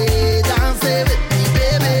 dansez, dansez avec me,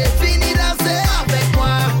 baby. Fini danser avec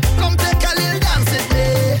moi. Comme t'es calé, dansez,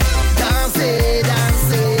 dansez,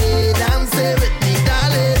 dansez, dansez avec me,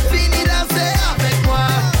 darling. Fini danser avec moi.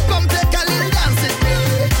 Comme t'es calé, dansez,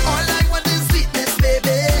 all I want is sweetness,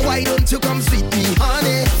 baby. Why don't you come sweet me,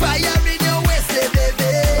 honey? Fire in your waist,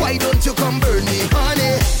 baby. Why don't you come burn me,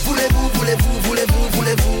 honey? Voulez-vous, voulez-vous, voulez-vous,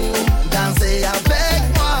 voulez-vous danser avec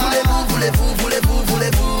moi? Voulez-vous, voulez-vous, voulez-vous,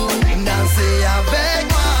 voulez-vous danser avec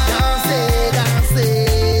moi? Dansez,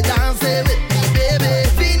 dansez, dansez with me, baby.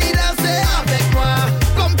 Fini danser avec moi.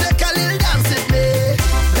 Comme t'es calé, dansez, baby.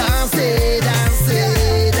 Dansez,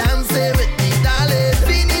 dansez, dansez with me, darling.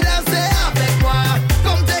 Fini danser avec moi.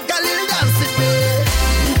 Comme t'es calé, dansez, baby.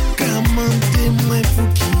 Kamande mwen pou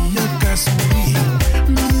ki yon ka souri.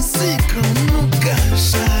 Musique an nou ka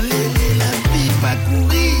chalere la vie. Pa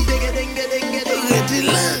kouri, rete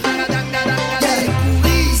la.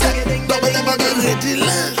 Rete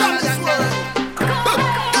la.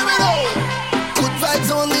 Good vibes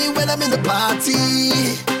only when I'm in the party.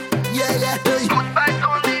 Yeah, yeah. Good vibes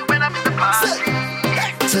only when I'm in the party.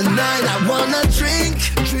 Tonight I wanna drink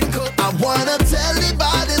up. I wanna tell the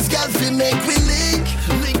bodies, girls, we make we link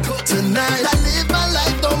up. Tonight I live my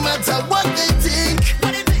life no matter what they think.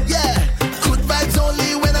 Yeah, good vibes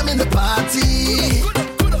only when I'm in the party.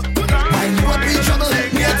 While you up in trouble,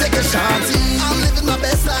 me I take a shotty. I'm living my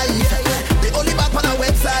best life. The only back on our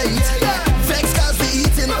website. Vex cause we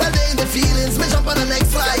eating, well they in the feelings. Me jump on the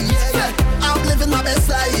next flight. I'm living my best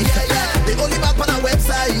life. The only back on our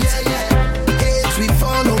website. Hate we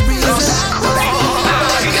for no reason.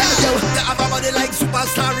 Yo, you have a body like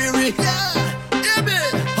superstar Riri.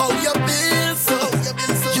 How you been so?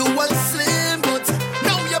 You was slim but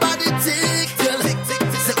now your body tick.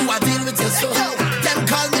 Say who I deal with you so. Them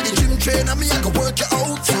call me the gym trainer, me I can work you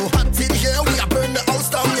out. So hot in here, we a burn the house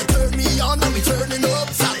down. You turn me on and we turning up.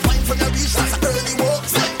 Start wine from your reach, that's an early walk.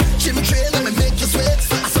 Gym trainer, me make you sweat.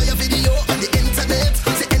 I saw your video on the internet.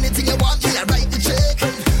 Say anything you want, me I write the check.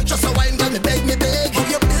 Just a wine, girl, me beg. How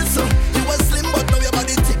you been so? You was slim but now your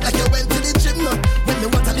body tick like you went to the gym now. When me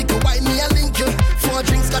want a little wine, me a link you. 4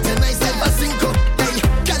 drinks got a nice head, but cinco. Hey,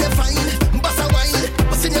 can you find? Bust a wine,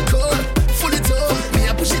 bust in your car. Full it up, me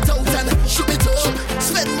I push it out and shoot it up.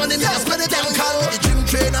 Spend money, me I spend it down. Call me the gym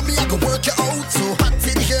trainer, me I go work you out. So hot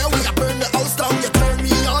in here, we a burn the house down. You turn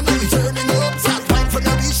me on and we turning up. Start wine from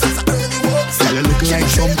the beach, that's a early walk. You look like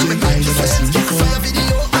something I never seen before.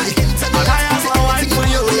 And I have a wine for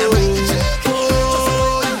you.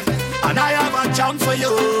 And I have a jam for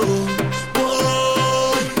you.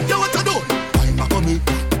 You what to do? Wine back on me.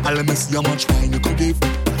 I'll let me see how much wine you could give.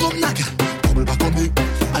 Come knock it. Bubble back on me.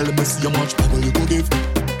 I'll let me see how much bubble you could give.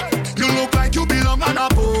 You look like you belong on a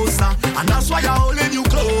poster, and that's why I'm holding you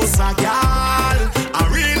closer, girl. I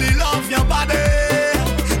really love your body.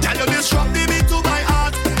 Girl, you disrupt the beat to my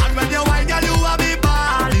heart, and when you wine, girl, you have me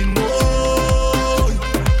balling, boy.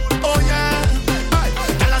 Oh yeah, hey.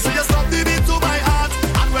 Girl, I say you stop the beat to my heart,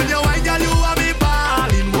 and when you wine, girl, you have me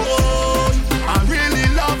balling, boy. I really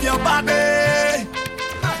love your body.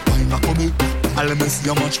 Wine back on me, I'll let me see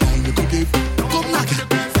how much wine you could give. Come knock it,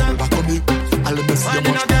 bubble back on me, I'll let me see how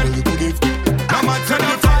much bubble you could give. Come on, turn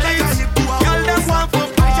the fire. Girl, them want for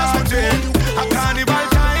party. A carnival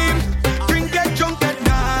time. Drink, get drunk, get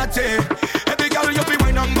naughty. Every girl, you be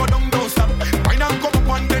wine and go down, don't stop. Wine and come up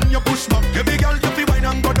and then you push back. Every girl, you be wine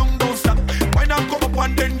and go down, don't stop. Wine and come up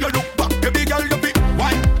and then you look back. Every girl, you be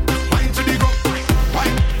wine to the ground.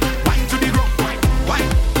 Wine to the ground.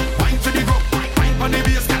 Wine to the ground. Wine on the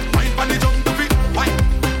bass, wine on the drum to be wine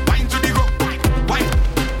to the ground.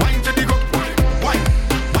 Wine to the ground.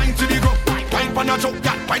 Wine to the ground. Wine on a choke,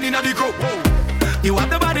 wine in the crowd. You have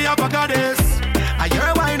the body of a goddess, and you're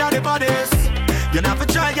a wine of the bodies. You never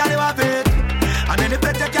try, girl, you have it, and then if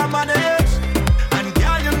you can manage, and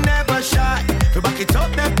girl, you never shy. You back it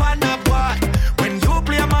up, then pan up, boy. When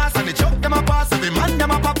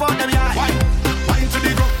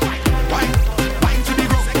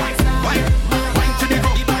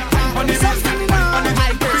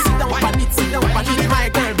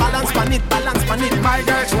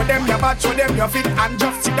show them your fit and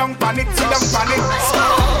just sit down on it, sit down on it.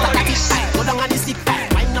 Go down on the stick,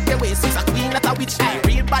 wind up your waist, it's a queen, not a witch.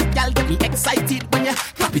 Real bad gal get me excited when you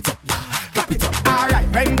clap it up, clap it up.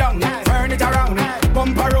 Alright, bend down, turn it around,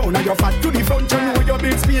 bump around, and you're fat to the front. You know your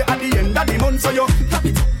bills pay at the end of the month, so you clap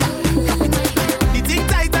it up, clap it up. The thing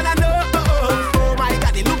tight and I know, oh my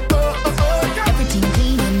God, it look everything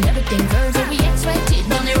clean and everything firm, so we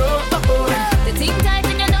expected on the road. The thing tight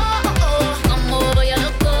and you know, come over, you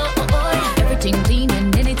look everything clean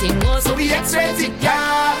and anything goes, so we expected,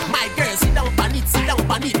 yeah. My girl, sit down on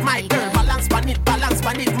it, my girl, balance on it,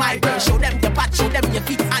 my girl. Show them your back, show them your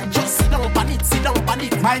feet, and just sit down on it.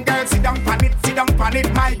 My girl, sit down on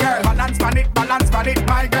it, my girl, balance on it,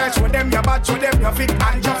 my girl. Show them your back, show them your feet,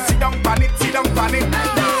 and just sit down on it.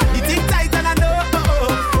 The thing tight and I know,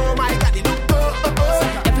 oh my God, it look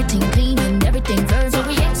everything clean and everything firm, so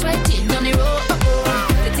we expected on the road.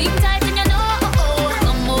 The thing tight and you know,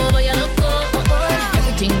 come over, you look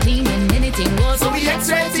everything clean and anything goes, so we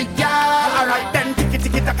expected, yeah. Alright then, tiki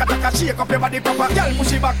taka, shake up your body proper. Girl,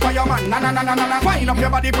 push it back for your man, na. Wind up your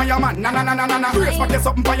body for your man, na. Brace back your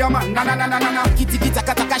something for your man, na. Tiki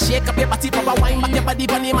taka, shake up your body proper. Wind back your body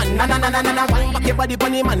for the man, na. Wind back your body for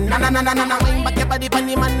the man, na. Wind back your body for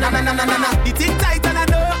the man, na. The thing tight and I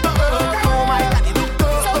know, oh my God, it look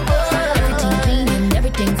everything clean and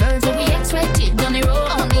everything firm, so we expected on the road.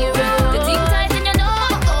 The thing tight and you know,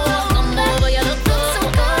 come over, you look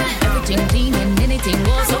everything clean and anything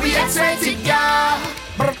goes, so we expected, yeah.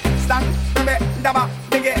 Stand, daba,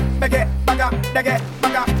 dege, baga, bang,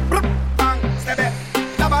 stebe,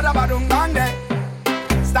 daba, dung, bande.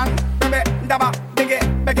 Stand, daba, dege,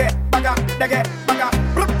 baga,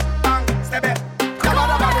 bang, stebe, daba,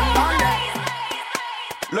 dung, bande.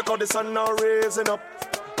 Look how the sun now raising up,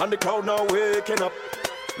 and the crowd now waking up.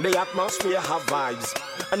 The atmosphere have vibes,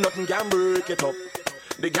 and nothing can break it up.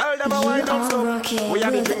 The girl them a wind up so we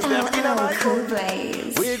are the things them in a mic.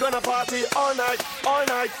 We gonna party all night.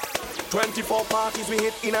 24 parties we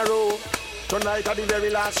hit in a row. Tonight are the very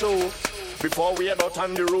last show. Before we head out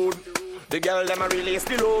on the road, the girl them a release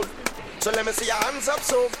the load. So let me see your hands up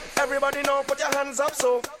so everybody know, put your hands up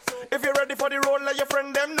so if you're ready for the road, let your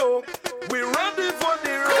friend them know. We're ready for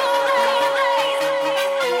the road.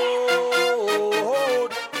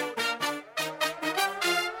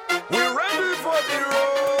 We're ready for the road.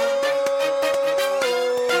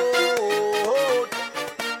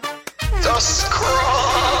 Jesus Christ.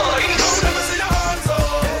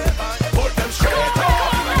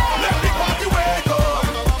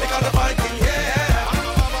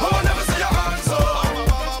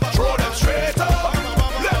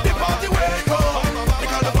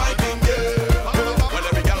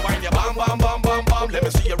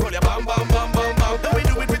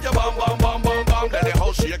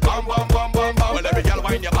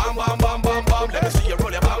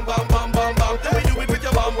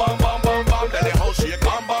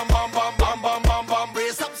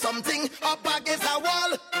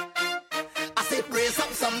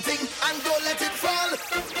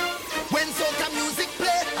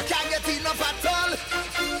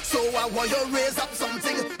 I want you raise up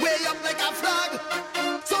something way up like a flag.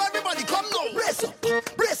 So everybody come now. Brace up,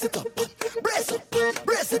 brace it up, brace up,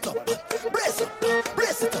 brace it up, brace up,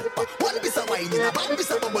 brace it up. One piece of wine in a one piece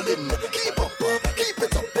of bubbling. Keep up, keep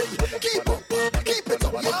it up, keep up, keep it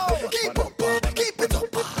up, yo. Keep up, keep it up.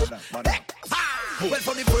 Well,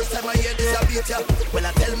 for the first time I hear this I beat ya. Well,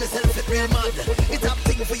 I tell myself it real mad. It have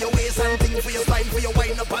thing for your waist and thing for your spine, for your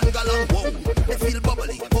wine up and galang. Whoa, it feel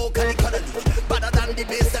bubbly, vocally cuddly. The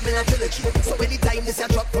bass them in a trilogy. So anytime this a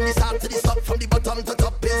drop from the start to the stop, from the bottom to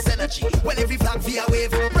top is energy. Well, every flag via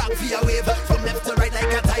wave, rock via wave, from left to right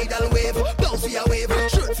like a tidal wave. Blouse via wave,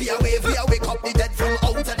 shirt via wave. We wake up the dead from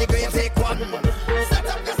out of the grave. Take one, set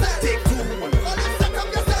up yourself. Take two, set up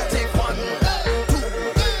yourself. Take one, two,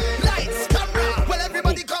 lights, camera. Well,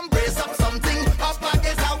 everybody come brace up something. Up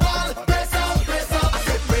against a wall. Brace up, brace up. I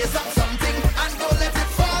said brace up something and don't let it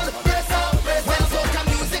fall. Brace up, brace up. When soca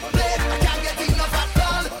music play, I can't get enough.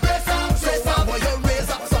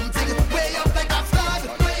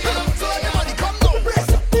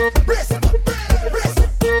 Brace up.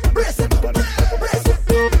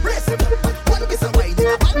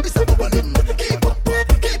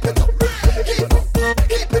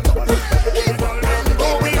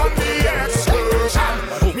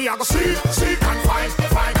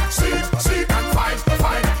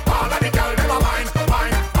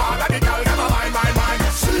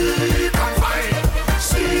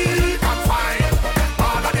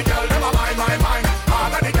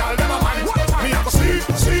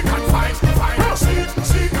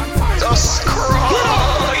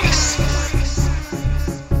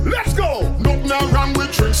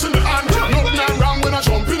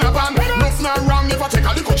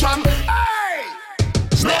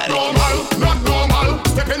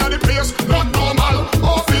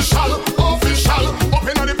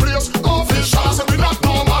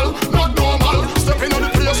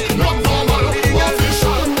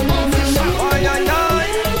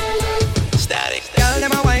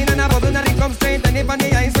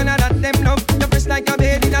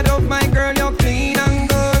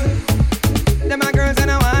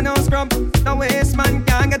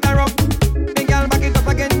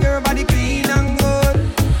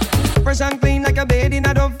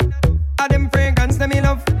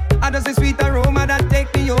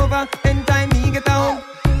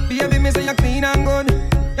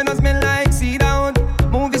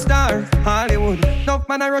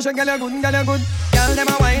 man a rush a girl you good, girl you good. Girl them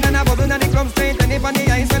a wine and a bubble and the club straight and if on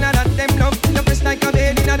the ice when I that them love. You fresh like a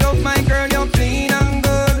baby in a dove, my girl you clean and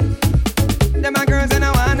good. Them a girls and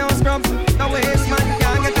I want no scrubs, no waste man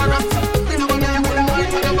can't get a rough.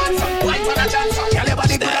 Wine for a chance, girl your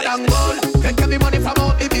body gooder than gold. Take every money from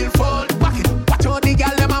out the billfold. Back it, watch out the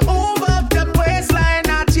girl them a move up them waistline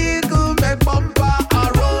and jiggle make bumper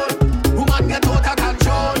a roll. Woman get out of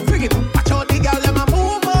control. Bring it, watch out the girl them a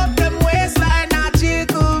move up them waistline and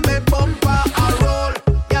jiggle make bumper a roll.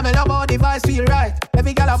 Yeah, me love how the vibes feel right.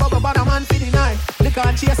 Every girl a bubble but a man for the night. Lick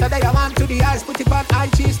on chase a day a man to the eyes. Put it on high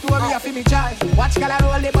cheese to me a fi me child. Watch girl a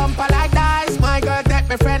roll the bumper like dice. My girl take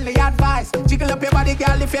me friendly advice. Jiggle up your body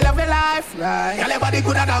girl if you love your life. Right. Girl your body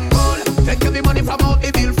gooder than gold. Take every money from out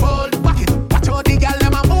the billfold. Back it, watch out the girl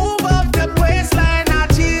them a move up them waistline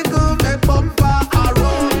and jiggle make bumper a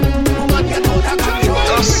roll. Woman get out of control.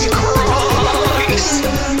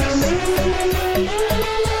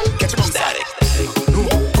 Catch them static.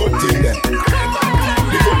 Good thing them.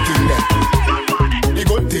 The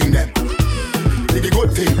good thing them. The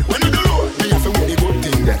good thing. When you do road, me have to wear the good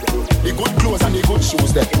thing them. The good clothes and the good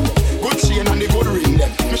shoes them. Good chain and the good ring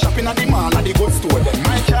them. Me shopping at the mall and the good store them.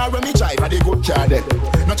 My car when me drive and the good car them.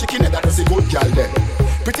 No chicken head that does a good girl them.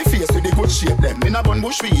 Pretty face with the good shape them. In a bun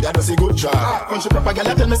bush weed that does a good job. Country proper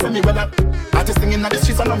girl tell me say me well that. Artist thing in the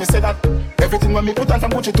streets and me say that. Everything when me put on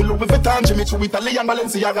from Gucci to Louis Vuitton, Jimmy Choo, Italian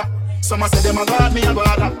Balenciaga. Some say them a god, me a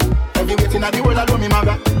god. Every waiting at the world I do me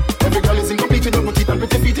maga. Every girl is incomplete with no good teeth and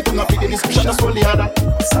pretty feet. It will not fit the description that's all the other.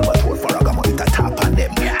 Sabaton for a gamma with a tap on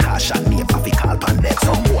them. Cash and name have a call on them.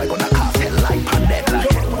 Some boy gonna call tell light on them.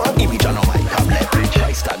 Image on my tablet.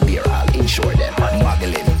 Price tag beer, I'll insure them.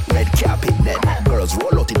 Muggling, red cap in them. Girls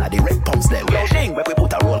roll out in a the red pumps them. Thing where we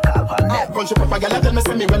put a roll call on them. Country proper girl tell me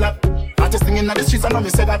say me well up. Artist thing in the streets and me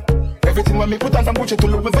say that. Everything when me put on from Gucci to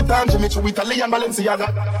Louis Vuitton, Jimmy Choo, Italian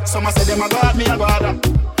Balenciaga. Some say them a god, me a god.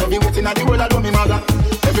 Every waiting at the world I do me maga.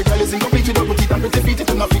 Every girl is incomplete with no good teeth and pretty feet. It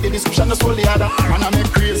will not fit the description that's all the other. Man I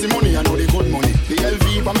make crazy money, I know the good money. The LV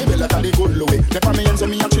for me belly and the good Louis. The for me ends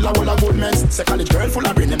me a chill a whole of good men. Say college girl full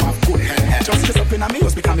of brain them have good head. Just kiss up in a me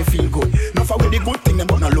house because me feel good. Not for with the good thing them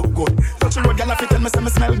but not look good. Touch the road girl I fit tell me say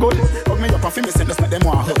me smell good. Hug me up and feel me say just make them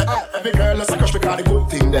want hug. Every girl is a crush because the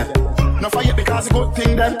good thing them. Not for yet because the good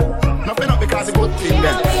thing them. Not for not because the good thing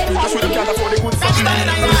them. Just when you can't afford the good thing.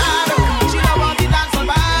 She don't want the dance on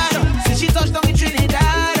bad. Since she touched down in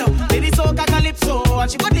Trinidad, baby soca calypso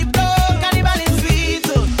and she got lip dog, cannibal in sweet.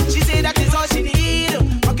 She say that is all she need.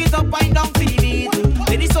 Rock it up, wind down for the beat.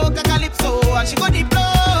 Baby soca calypso and she got lip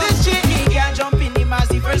dog. This chick can't jump in the mass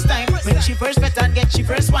the first time. When she first met and get she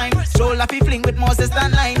first wine. So lappy fling with Moses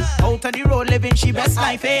and line. Out on the road living she best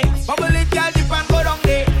life, eh? Bubble it, girl, dip and go down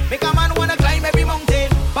there. Make a man wanna climb every mountain.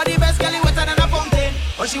 But the best girl is wetter than a fountain.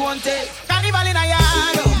 What she want it? Carnival in a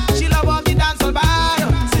yard. She love all the dance all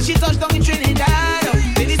bad. Since she touched down in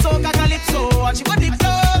Trinidad, baby soca calypso and she got the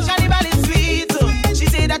flow. Carnival is sweet. She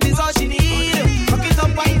say that is all she need. Rock it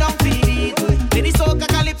up, wind down feet. Baby soca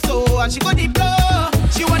calypso and she got the flow.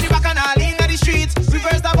 She want the bacchanal in the streets.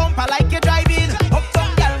 Reverse the bumper like you're driving.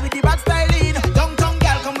 Uptown girl with the bad styling. Downtown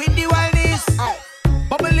girl come with the wildness.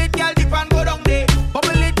 Bubble it, girl, dip and go down there.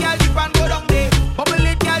 Bubble it, girl, dip and go down there. Bubble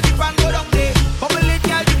it, girl, dip and go down there. Bubble it,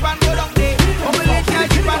 girl, dip and go down there. Bubble it, girl,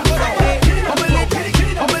 dip and go down there. Bubble it,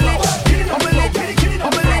 bubble it, bubble it, bubble it.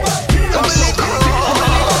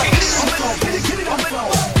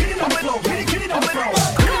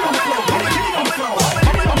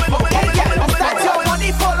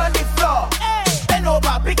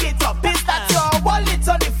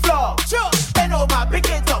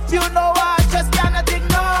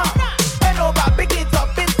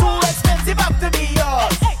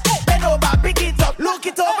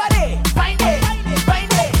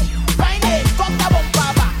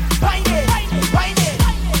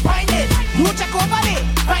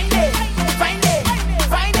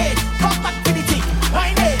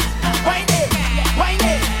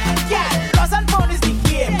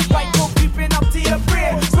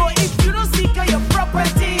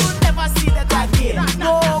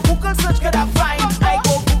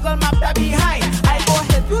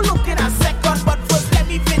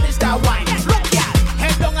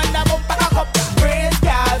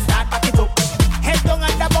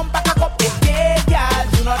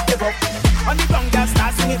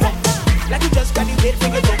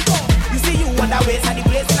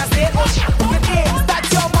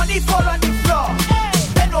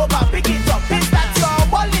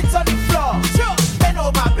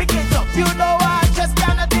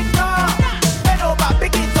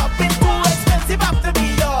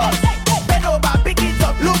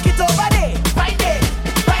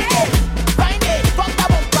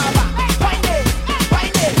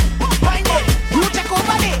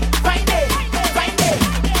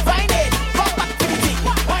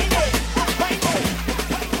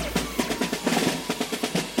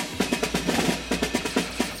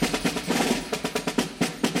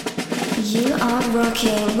 You are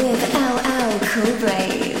rocking with LL Cool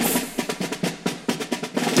Blaze.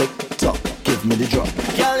 Tick tock, give me the drop.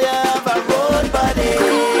 Girl, you have a road body.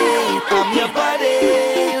 I'm your body.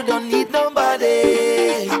 You don't need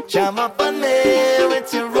nobody. Jam up on me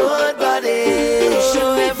with your road body.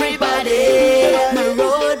 Show everybody my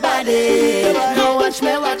road body. Now watch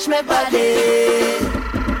me body.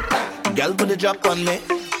 Girl, put the drop on me.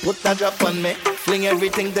 Put that drop on me. Fling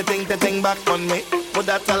everything, the thing back on me. Put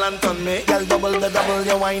that talent on me. Girl, double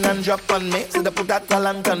your wine and drop on me. So they put that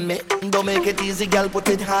talent on me. Don't make it easy, girl, put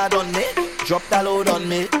it hard on me. Drop that load on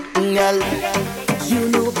me, girl. You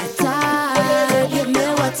know better. Give me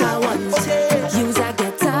what I want. Use a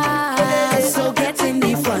guitar, so get in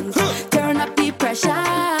the front. Turn up the pressure.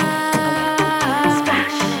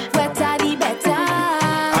 Wetter the better.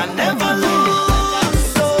 I never lose,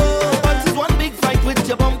 so but it's one big fight with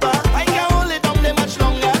your bumper. I can't hold it down there much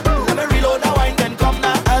longer. Let me reload the wine then come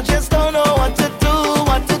now. I just don't know what to do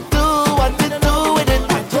with it.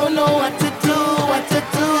 I don't know what to do with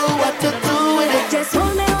it. Just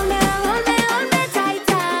hold me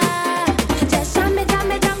tighter. Just jam me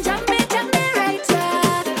right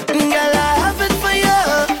up. Girl, I have it for you.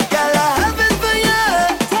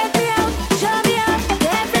 Take me out, show me up,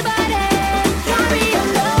 everybody. Carry a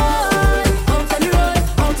load, out on the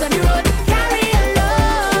road. Carry a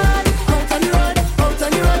load, out on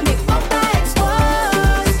the road. Make bumper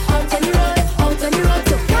expose. Out on the road.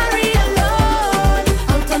 So carry a load,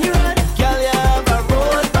 out on the road. Girl, you have a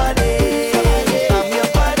road body. I'm your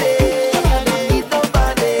body. I don't need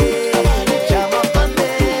nobody. Jam up on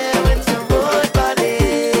me with your road body.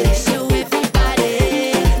 Show everybody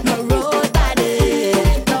my road body.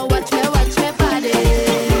 Now watch me body.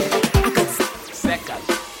 Second,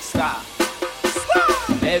 stop.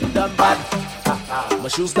 Head done bad. My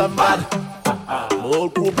shoes done bad. My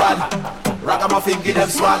old crew bad. Ragamuffin give them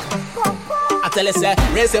swag. I tell you, say,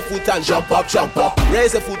 raise your foot and jump up.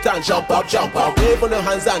 Raise your foot and jump up. Wave on your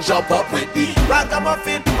hands and jump up with me.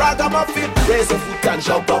 Ragamuffin. Raise your foot and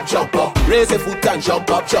jump up. Raise your foot and jump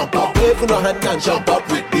up. Wave on your hands and jump up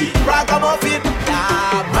with me. Ragamuffin.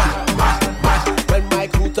 When my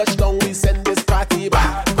crew touch down, we send this party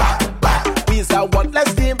back. We's a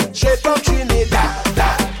one-less team, straight from Trinidad.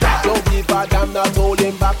 Don't give a damn, not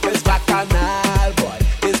holding back this bacchanal, boy.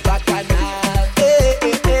 This bacchanal. Hey.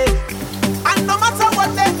 And no matter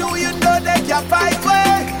what they do, you know they can find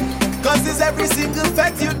way. Cause it's every single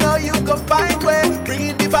fact, you know you can find way. Bring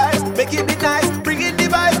in the vibes, make it be nice. Bring in the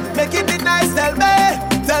vibes, make it be nice. Tell me,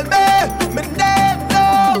 my name,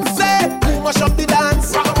 no. Say, who mash up the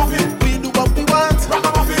dance? Ragamuffin. We do what we want.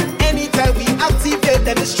 Ragamuffin. Anytime we activate,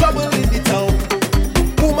 then it's trouble in the town.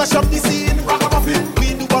 Who mash up the scene? Ragamuffin.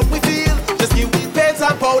 We do what we feel. Just give me paint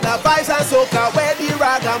and powder, vibes and soca. Where the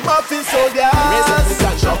ragamuffin soldiers. Raise your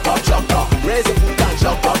foot and jump up. Raise your foot and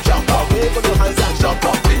jump up. Wave on your hands and jump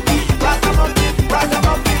up with me. Ragamuffin.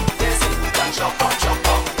 Raise your foot and jump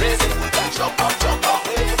up. Raise your foot and jump up.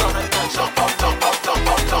 Wave on your hands and jump up.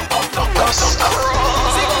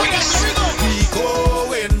 We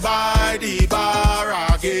going by the bar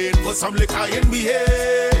again. Put some liquor in we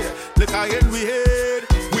head.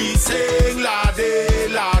 We sing la de,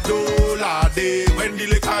 la do, la de. When the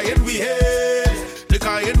liquor in we head.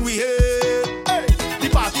 Hey, the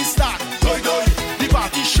party start, doi. The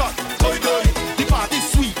party shot, doi. The party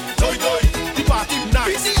sweet, doi. The party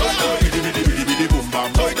nice, doi. Bidi boom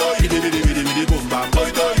bam, doi. Bidi boom bam,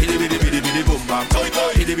 doi. Bidi boom bam, doi.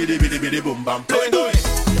 Bidi boom bam, doi.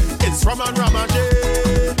 It's Ram and Ramage.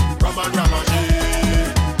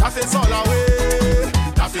 That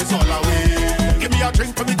is all away. Give me a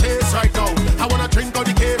drink for me taste right now. I wanna drink on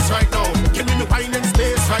the case right now. Give me the wine and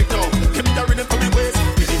space right now. Give me the rhythm for me waist.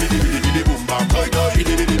 Bidi boom bam, doi.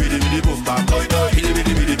 Bidi boom bam, doi. Bidi boom bam,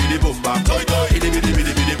 doi. Bidi boom bam, doi. Bidi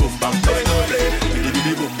boom bam, doi.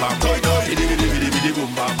 Bidi boom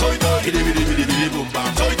bam, doi. Bidi boom bam,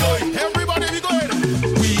 doi. Everybody be going.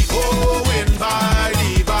 We going by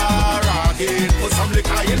the bar again. Put some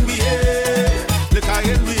liquor in we head.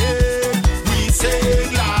 We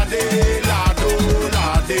sing la de, la do, la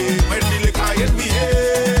de. When the liquor in we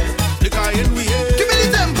head. Give me the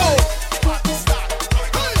tempo.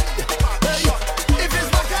 If it's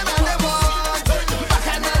bacchanal they want,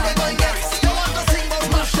 bacchanal they gon' get. They want to sing about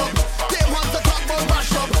mash up, they want to talk about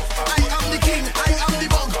mash up. I am the king, I am the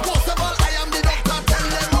bug. Most of all, I am the doctor. Tell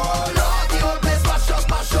them, oh Lord, the whole place mash up.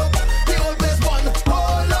 The whole place one.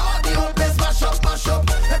 Oh Lord, the whole place mash up.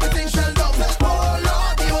 Everything shell down. Oh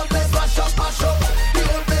Lord, the whole place mash up. The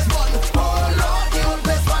whole place one. Oh Lord, the whole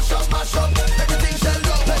place mash up. Everything shell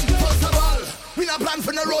down. First of all, we not plan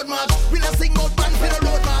for the road march. We not sing out plan for the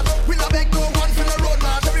road march. We not beg no one for the road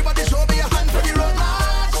march. Everybody show me a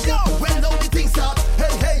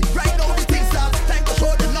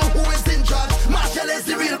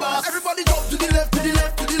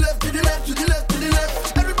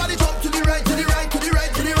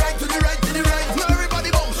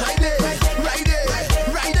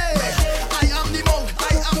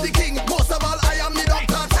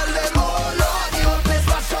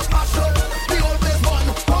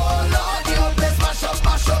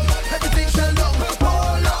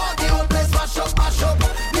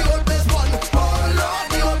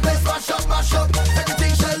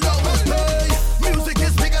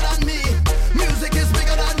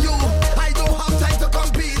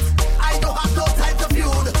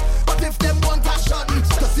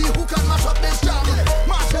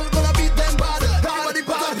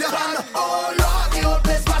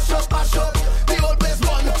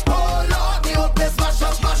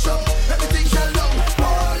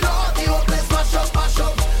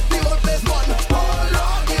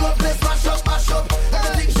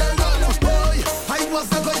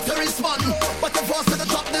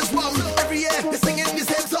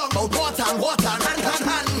on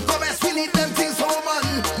hand. Come rest, we need them things for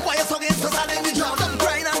man. Why you so against us and then we drop them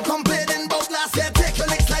grind and complaining about last year. Take your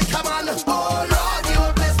licks like a man. Oh Lord, the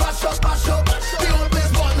old place mash up, mash up. The old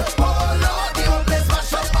place one. Oh Lord, the old place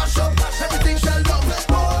mash up, mash up. Everything shall love.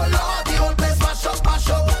 Oh Lord, the old place mash up, mash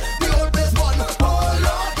up. The old place one. Oh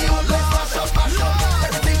Lord, the old place mash up, mash up.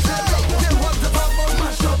 Everything shall love. They want to talk about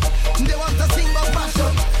mash up. They want to sing about mash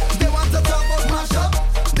up. They want to talk about mash up.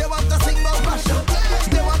 They want to sing about mash up.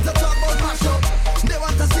 They want to talk about mash up. They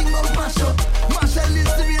want to sing about mash up. Marshall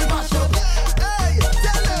is the real mash up. Hey,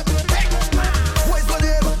 tell them. What's my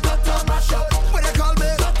name? Dr. Mash up. When they call me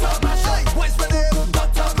Dr. Mash up. What's my name?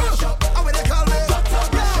 Dr. Mash up. And when they call me Dr.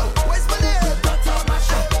 Mash up. What's my name? Dr.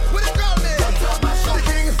 Mash up. When they call me Dr. Mash up. The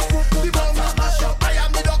king, the bomb, mash up. I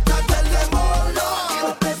am the doctor. Tell them, oh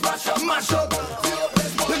Lord, mash up, mash up.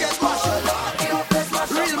 You get mash up.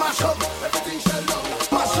 Real mash up. Everything shall love.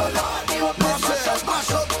 Mash up. Mash up.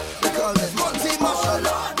 Mash up. They call it Monty mash up.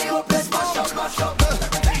 Mash up. Mash up.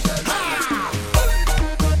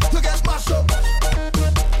 You get mash up.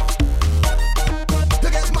 You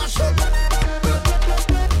get mash up.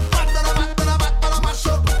 Mash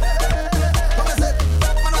up. Come I said,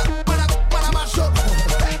 man, mash up.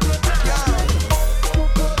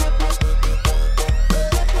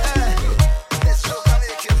 This show can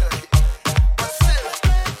make you dirty. But still,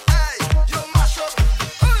 hey, you mash up.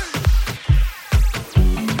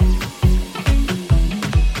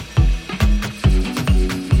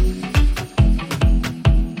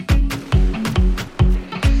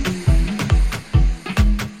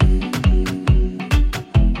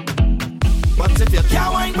 But if you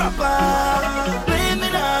can't wine proper, blame me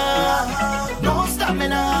now. Don't stop me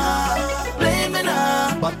now. Blame me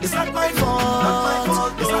now. But it's not my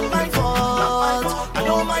fault. It's not my fault. I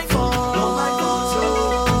know my fault.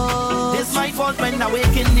 It's my fault when I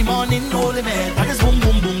wake in the morning, holy man. I just boom,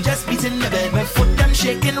 boom, boom, just beating the bed. My foot them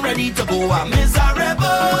shaking, ready to go. I'm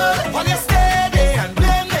miserable. When you stay there and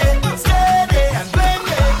blame me, stay there and blame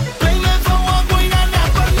me. Blame me for what going on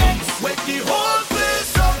happen next. Wake the whole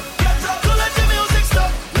place up. So let the music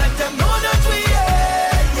stop. Let them know that we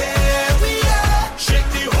are. Shake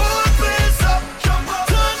the whole place up. Jump up,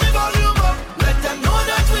 turn the volume up. Let them know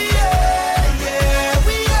that we are.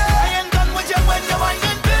 I ain't done with you when you wine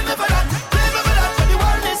and pay me for that. Pay me for that when the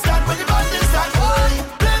world is start, when the band is start.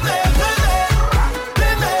 Play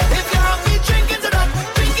me. If you have me, drink into that.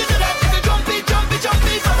 If you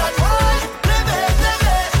jumpy for that. Play me.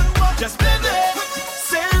 Just play me.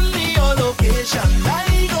 Send me your location. I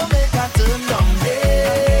go make a turn down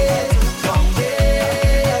there.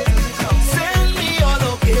 Send me your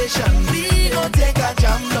location. We go take a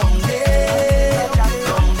jam down there.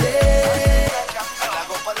 And I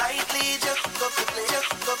go politely just go to play.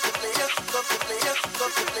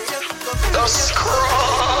 The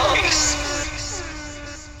Scruggs.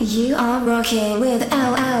 You are rocking with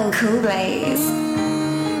LL Cool Blaze.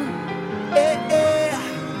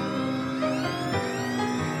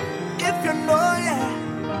 If you know, yeah,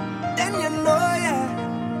 then you know, yeah.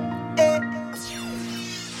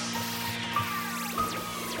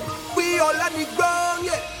 We all on the ground,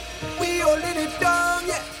 yeah. We all in it down,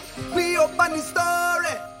 yeah. We up on the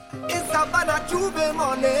story. It's Savannah Juve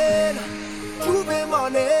morning.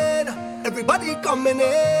 Everybody coming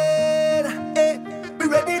in. We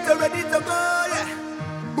ready to go, yeah.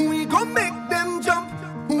 We gon' make them jump.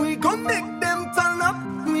 We gon' make them turn up.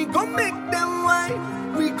 We gon' make them whine.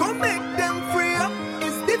 We gon' make them free up.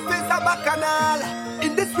 It's the face of Bacchanal.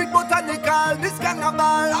 In this street botanical, this carnival.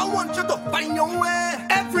 I want you to find your way.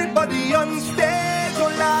 Everybody on stage, oh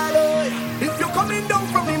Lord, oh. If you're coming down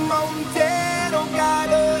from the mountain, oh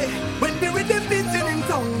God, oh. When the rhythm beats in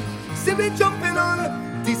town, see me jumping on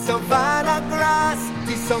the savannah grass.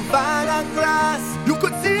 You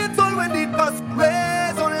could see it all when the dust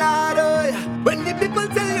rays, oh Lord, oh. When the people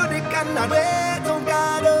tell you they cannot wait, oh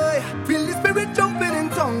God, oh. Feel the spirit jumping in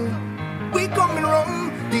tongue. We coming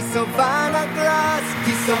round the savannah grass.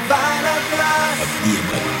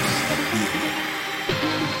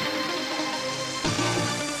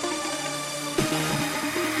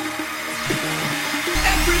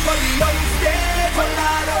 Everybody on stage, oh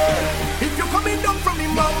Lord, oh. If you're coming down from the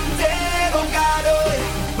mountain, oh God, oh.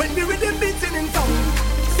 When the rhythm beating in tongue,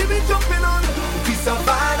 see me jumping on the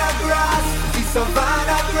savannah grass.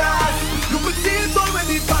 You could see it all when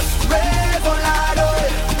the dust rays, oh Lord,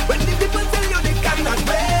 oh. When the people tell you they cannot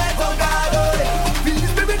wait, oh God, oh. Feel the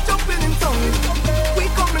spirit jumping in tongue. We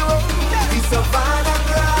coming on the savannah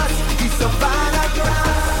grass.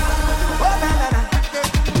 Oh na na na.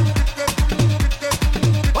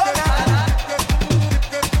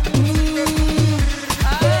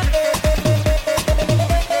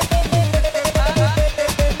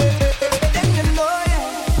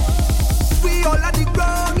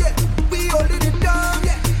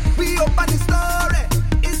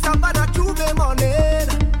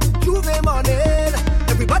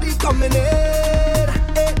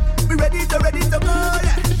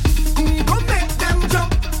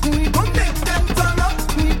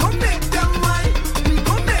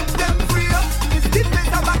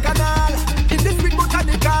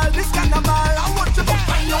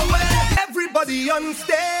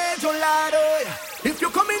 rage, oh Lord, oh yeah. If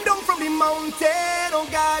you're coming down from the mountain, oh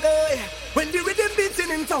God, oh yeah. When the rhythm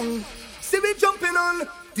beating in tongue, see we jumping on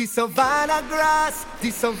the savannah grass,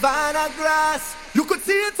 the savannah grass. You could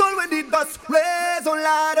see it all when the dust raise, oh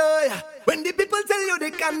Lord, oh yeah. When the people tell you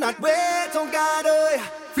they cannot wait, oh God, oh yeah.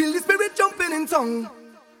 Feel the spirit jumping in tongue.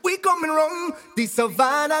 We coming round the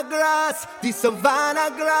savannah grass, the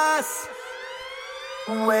savannah grass.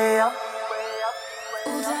 Way up,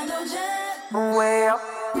 way up.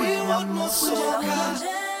 We want more soca.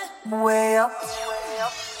 Way up,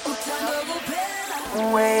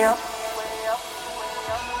 way up.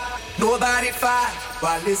 Nobody fight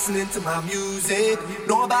while listening to my music.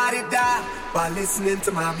 Nobody die while listening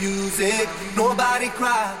to my music. Nobody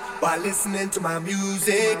cry while listening to my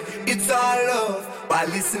music. It's all love while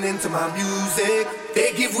listening to my music.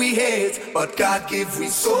 They give we hate, but God give we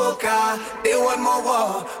soca. They want more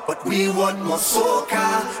war, but we want more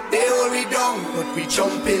soca. They hold we down, but we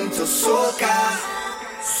jump into soca.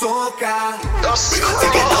 Soca. We gon'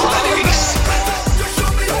 take it out of the mix. Just show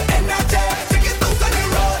me your energy. Take it out of the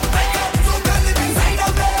road. Soca live inside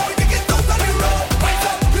of me. Take it out of the road.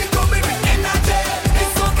 We coming with energy.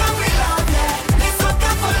 It's soca we love, yeah. It's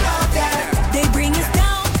soca for love, yeah. They bring us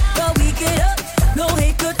down, but we get up. No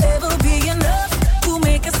hate could ever be enough to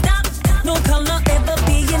make us stop. No color ever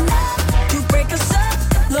be enough to break us up.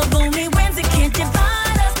 Love only wins, it can't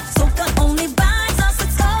divide us. Soca only binds us,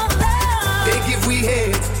 it's all love. They give we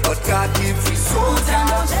hate, but God give we soca.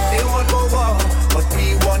 They want more war, but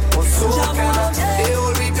we want more soca. They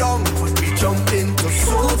hold me down, but we jump into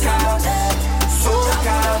soca.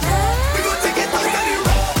 Soca. We gon' take it out of the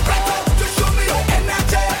road. Just show me your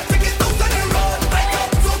energy. Take it out of the road.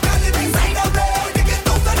 Soca live inside of me. Take it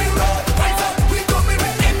out of the road. We coming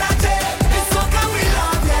with energy. It's soca we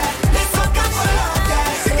love, yeah. It's soca for love,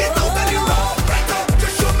 yeah. Take it out of the road.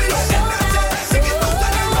 Just show me your energy. Take it out of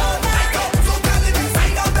the road. Soca live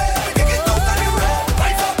inside of me. Take it out of the road.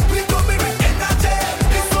 We coming with energy.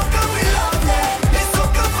 It's soca we love, yeah. It's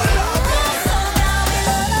soca for love, yeah.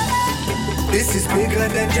 This is bigger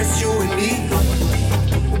than just you and me.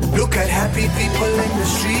 Look at happy people in the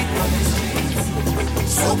street.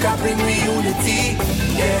 Soca bring me unity,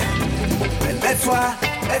 yeah. And that's why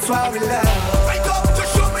we love. Right up,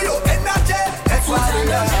 just show me your energy. That's why we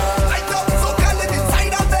love. Right up, soca live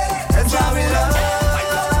inside of me. That's why we love.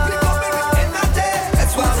 Right up, we coming with energy.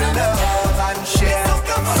 That's why we love and share.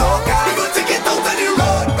 Soca, we gon' take it out of the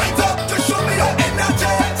road. Right up, just show me your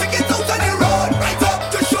energy. Take it out of the road. Right up,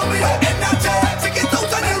 just show me your energy. Take it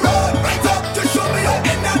out of the road. Right up, just show me your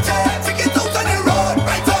energy. Take it out of the road.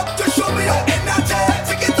 Right up, just show me your energy.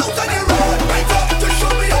 Take it out of the road. Right up, just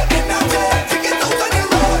show me your energy. Take it out of the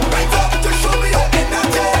road. Right up, just show me your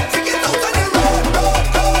energy. Take it out of the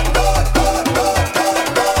road.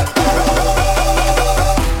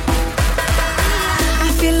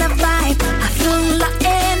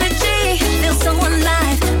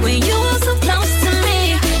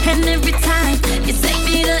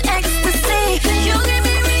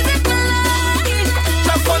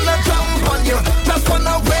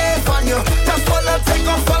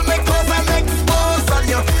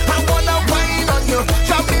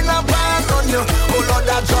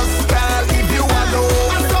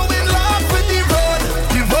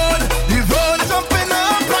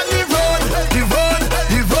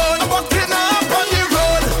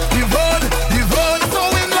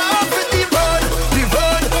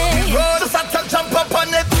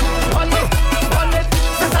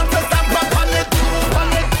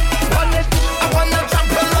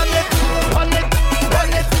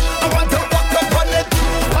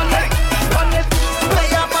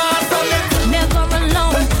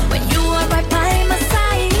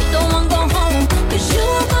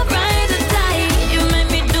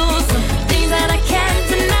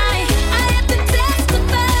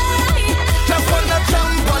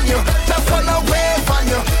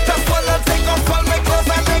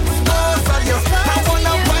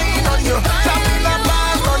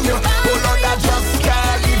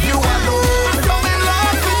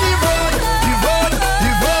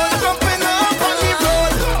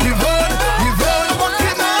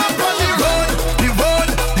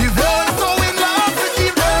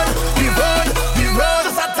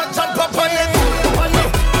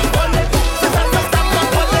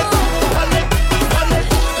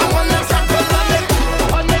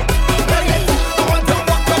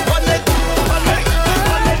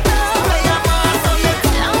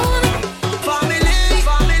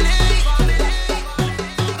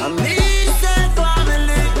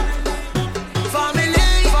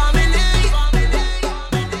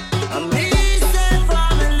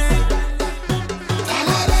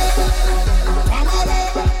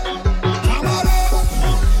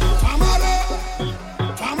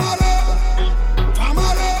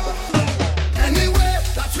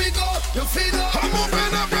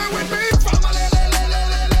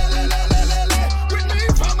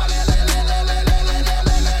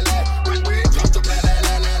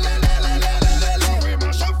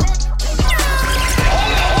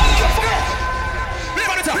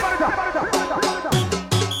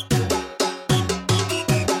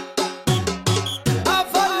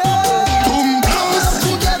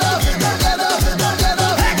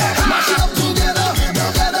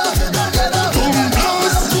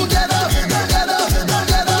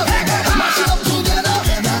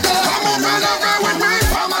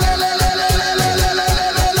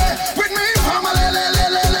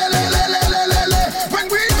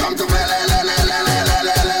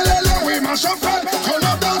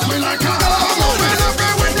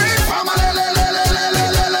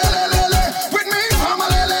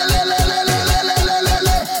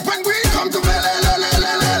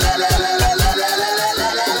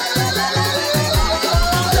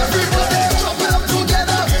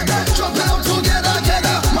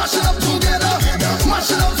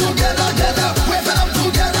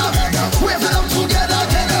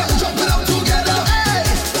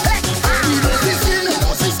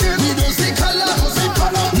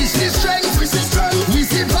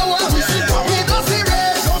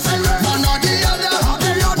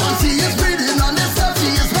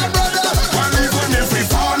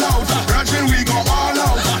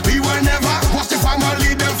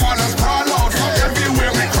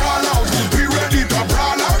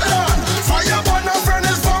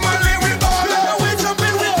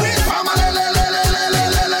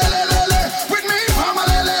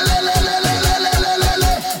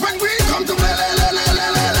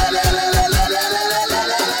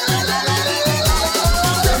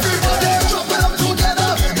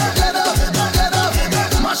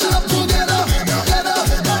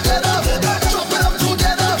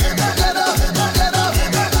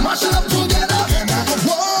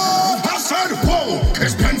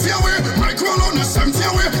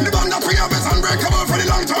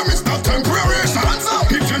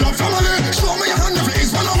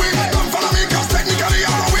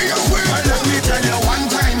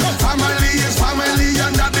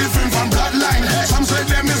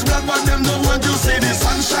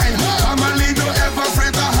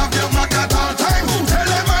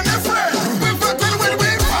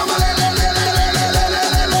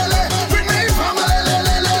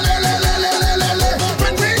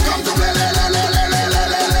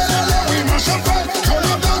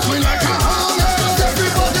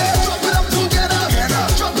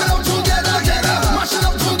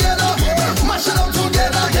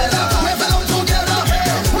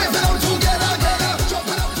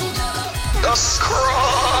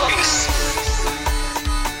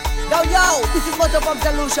 this is Motor from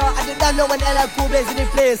St. Lucia, and you don't know when LL Cool Blaze in the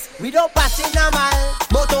place. We don't pass it normal.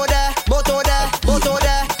 Moto there, moto there, moto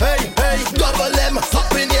there. Hey, hey, double M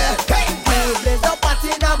up in here. Hey, Cool Blaze don't pass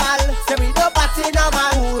it normal. Say we don't pass it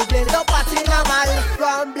normal. Cool Blaze don't pass it normal.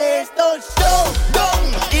 From Blaze don't show. Down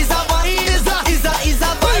is a vibe, is a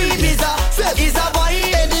vibe, is a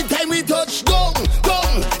vibe. Anytime we touch down,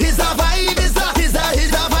 is a vibe, is a vibe,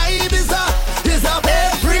 is a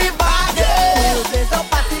everybody. Cool Blaze don't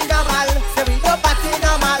pass it normal. Say we don't pass it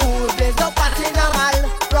normal. Cool Blaze don't pass it normal.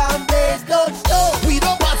 From Blaze don't show. We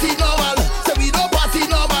don't party normal. Say we don't party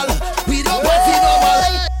normal. We don't party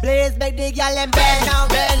normal. Blaze make the gyal them bend down,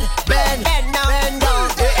 bend down, bend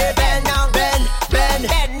down,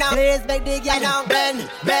 bend down. Blaze make the gyal down, bend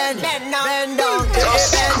down, bend down.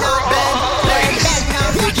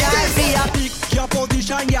 You can't see a Pick your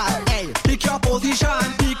position, y'all. Hey, pick your position.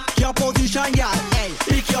 Pick your position, y'all. Hey,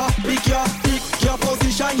 pick your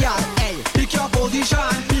position, y'all. Hey, pick your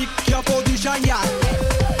position. Pick your position, y'all.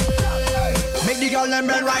 Make the girl them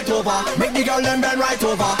bend right over. Make the girl them bend right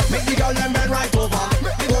over. Make the girl them bend right over.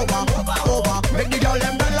 Over. Make the girl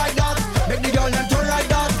them bend like that. Make the girl them turn like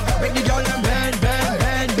that. Make the girl them bend.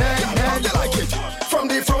 You like it? From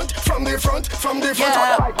the front.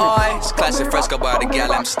 Yeah, oi, it's classic Fresco by the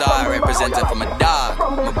gal I'm star, representing for my dog,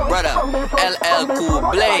 my brother, LL Cool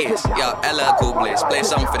Blaze. Yo, LL Cool Blaze, play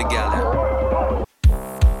something for the gal.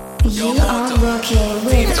 You are rocking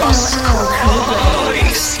with LL Cool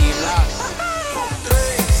Blaze.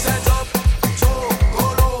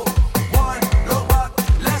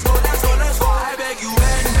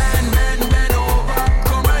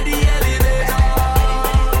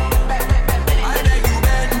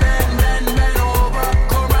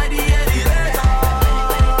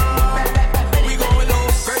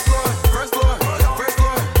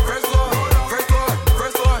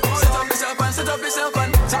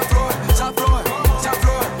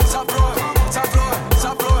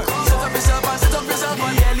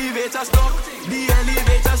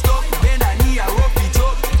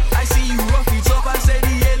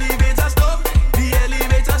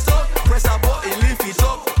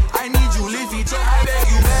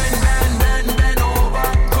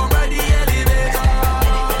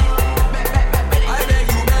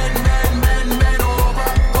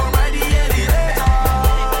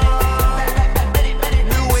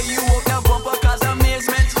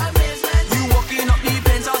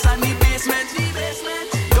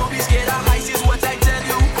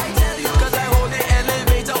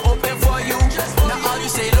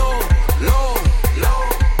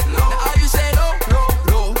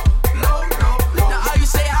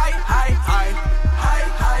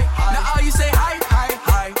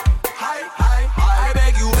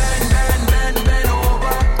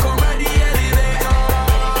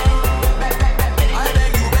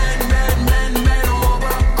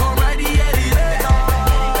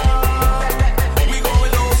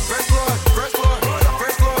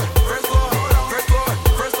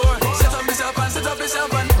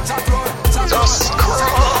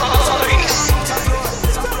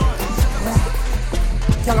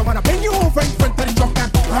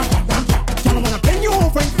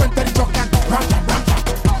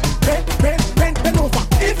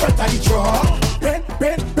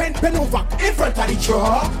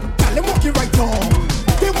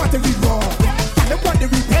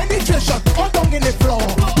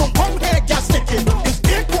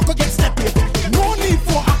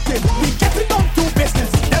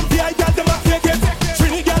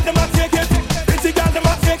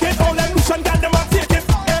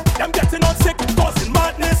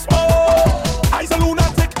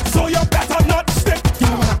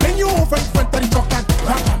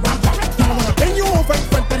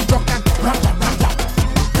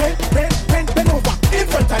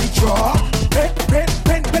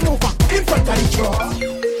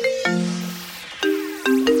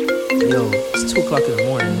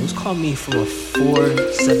 From a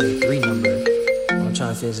 473 number. I'm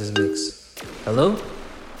trying to finish this mix. Hello?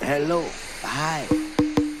 Hello. Hi.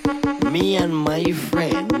 Me and my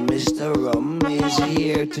friend, Mr. Rum, is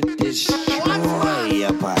here to destroy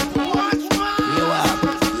your party. You up?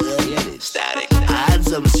 Get it? Static. I had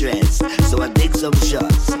some stress, so I take some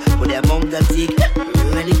shots. But the amount of tick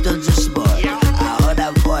really touch the spot. I heard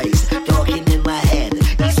a voice talking in my head.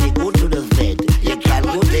 He said, go to the vet. You can't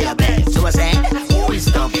go to your bed. So I said, who is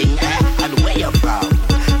stomping? And where you from?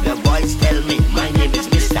 The voice tell me, my name is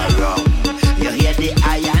Mr. Rum. You hear the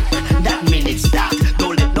iron? That mean it start.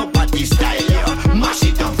 Don't let nobody style you. Mash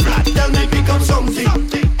it up flat. Tell me pick up something.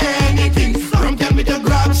 Anything. Rum tell me to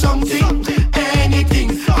grab something.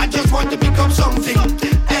 Anything. I just want to pick up something.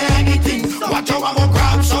 Anything. Watch how I go grab.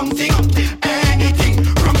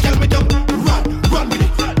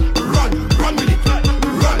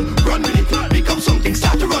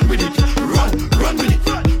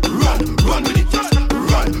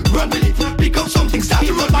 kick up something, start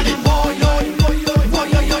to run body. Boy, yo, boy, yo, boy,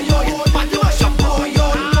 yo, yo, yo. Body mash up, boy, yo,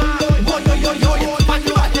 boy, yo, yo, yo.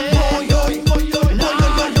 Body mash up, boy, yo, boy, yo,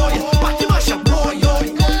 yo, yo. Body mash up, boy, yo,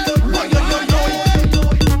 boy, yo, yo, yo.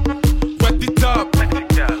 Wet it up, wet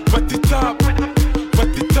it up,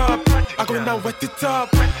 wet it up. I'm going down, wet it up,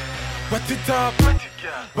 wet it up,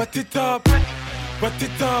 wet it up, wet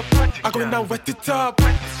it up. I'm going down, wet it up,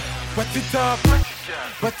 wet it up,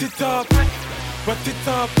 wet it up. Wet it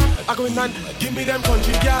up, I go in and give me them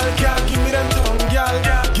country gal, give me them tongue gal,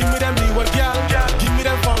 give me them leeward gal, give me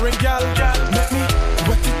them foreign gal. Let me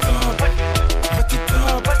wet it up, wet it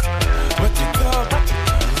up, wet it up,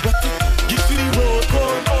 wet it. Give she the road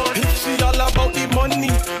code, if she all about the money,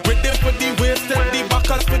 with them for the waist and the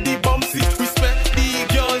backers for the bumpsy. Respect the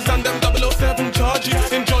girls and them 007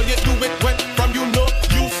 charges. Enjoy it, do it when from you know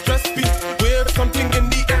you stress me. Wear something in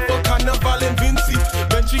the air for carnival and Vincy.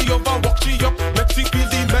 Then she over, walk she up. Make she feel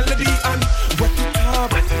the melody and wet it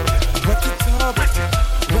up, wet it up, wet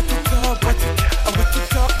it up, wet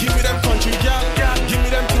it up. Give me them country gal, give me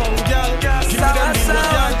them tongue gal, give me them leeward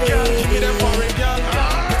gal, give me them foreign gal.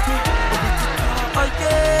 Oh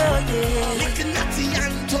yeah, little Natty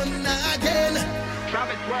Anton again.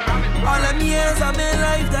 All them years of my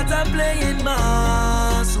life that I'm playing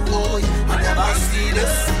mass, boy, I never see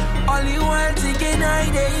this. Only one thinking I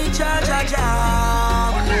dey in charge of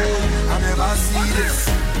job, boy, I never see this.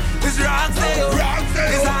 It's Roxale,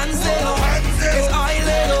 it's Hansel, it's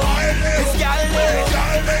Oileo, it's Galileo,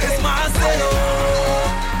 it's Marcelo.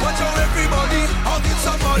 Watch out everybody, I'll get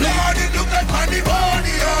somebody. Lord, it look like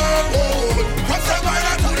pandemonium, boy. From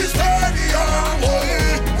Savannah to the stadium,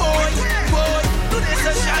 boy, do this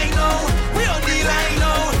a shine now. We on the line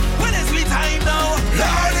now. When it's we time now.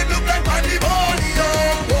 Lord, it look like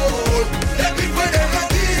pandemonium, boy. Let me put them on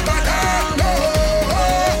the banana, no.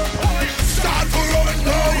 Start to run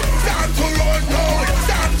now, start to run now,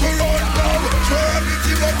 start to run now. Throw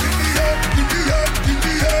everything up in the air, in the air, in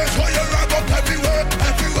the air. Throw your rag up everywhere,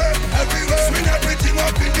 everywhere, everywhere. Swing everything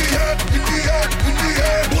up in the air, in the air, in the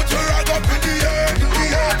air. Put your rag up in the air, in the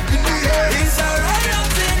air, in the air. It's a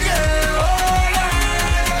riot in here, oh Lord.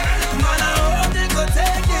 Man, I hope they could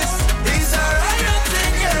take this. It's a riot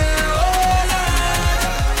in here, oh Lord.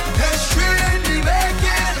 There's three in the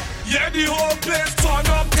making. Yeah, the whole place turn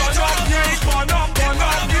up, yeah, it's burn up.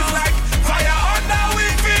 It's like fire under we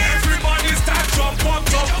feet. Everybody start jump up,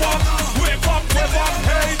 wave up,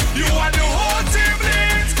 hey, you are the whole team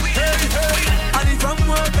leads. Hey. And if I'm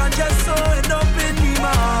work and just so end up in the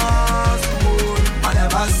mass, boy, I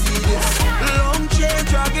never see this. Long chain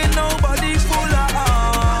dragging, nobody's full of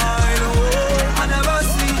oil, oh, I never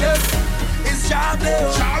see this. It's Chapleo,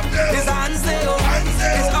 it's Hansel,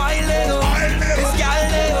 it's Oileo, it's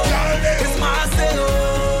Galileo, it's Marcelo.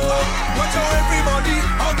 Watch out everybody,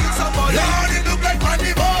 I'll get somebody. Lord, it look like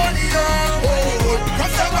pandemonium, boy.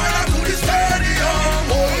 From Savannah to the stadium,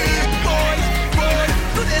 boy.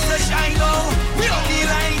 Do this a shine now. We on the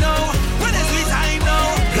line now. When it's we time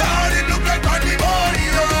now. Lord, it look like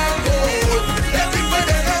pandemonium, boy. Let me put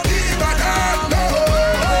them on the banana, no.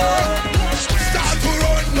 Start to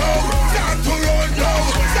run now, start to run now,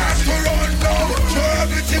 start to run now. Throw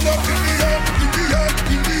everything up in the air, in the air,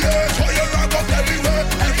 in the air. Throw your rag up everywhere,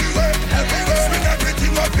 everywhere, everywhere. Swing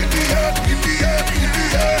everything up in the air, in the air, in the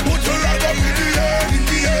air. Put your rag up in the air, in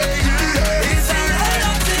the air, in the air. It's a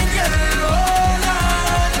riot in here, oh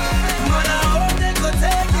Lord. Man, I hope they could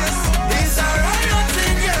take this. It's a riot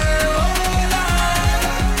in here, oh Lord.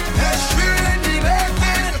 There's three in the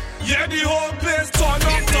making. Yeah, the whole place turn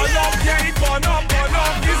up, yeah, it burn up.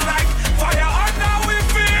 It's like fire under we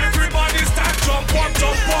feet. Everybody start jump up,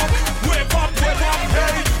 wave up,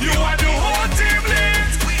 hey, you are the whole team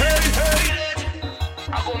leads. Hey.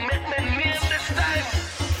 I go make me miss this time.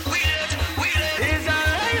 We it. It's a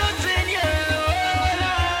riot in here, oh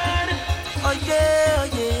Lord. Oh yeah,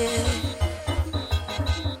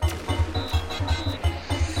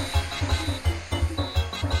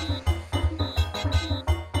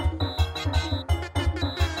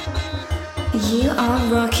 You are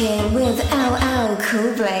rocking with LL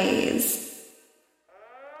Cool Blaze.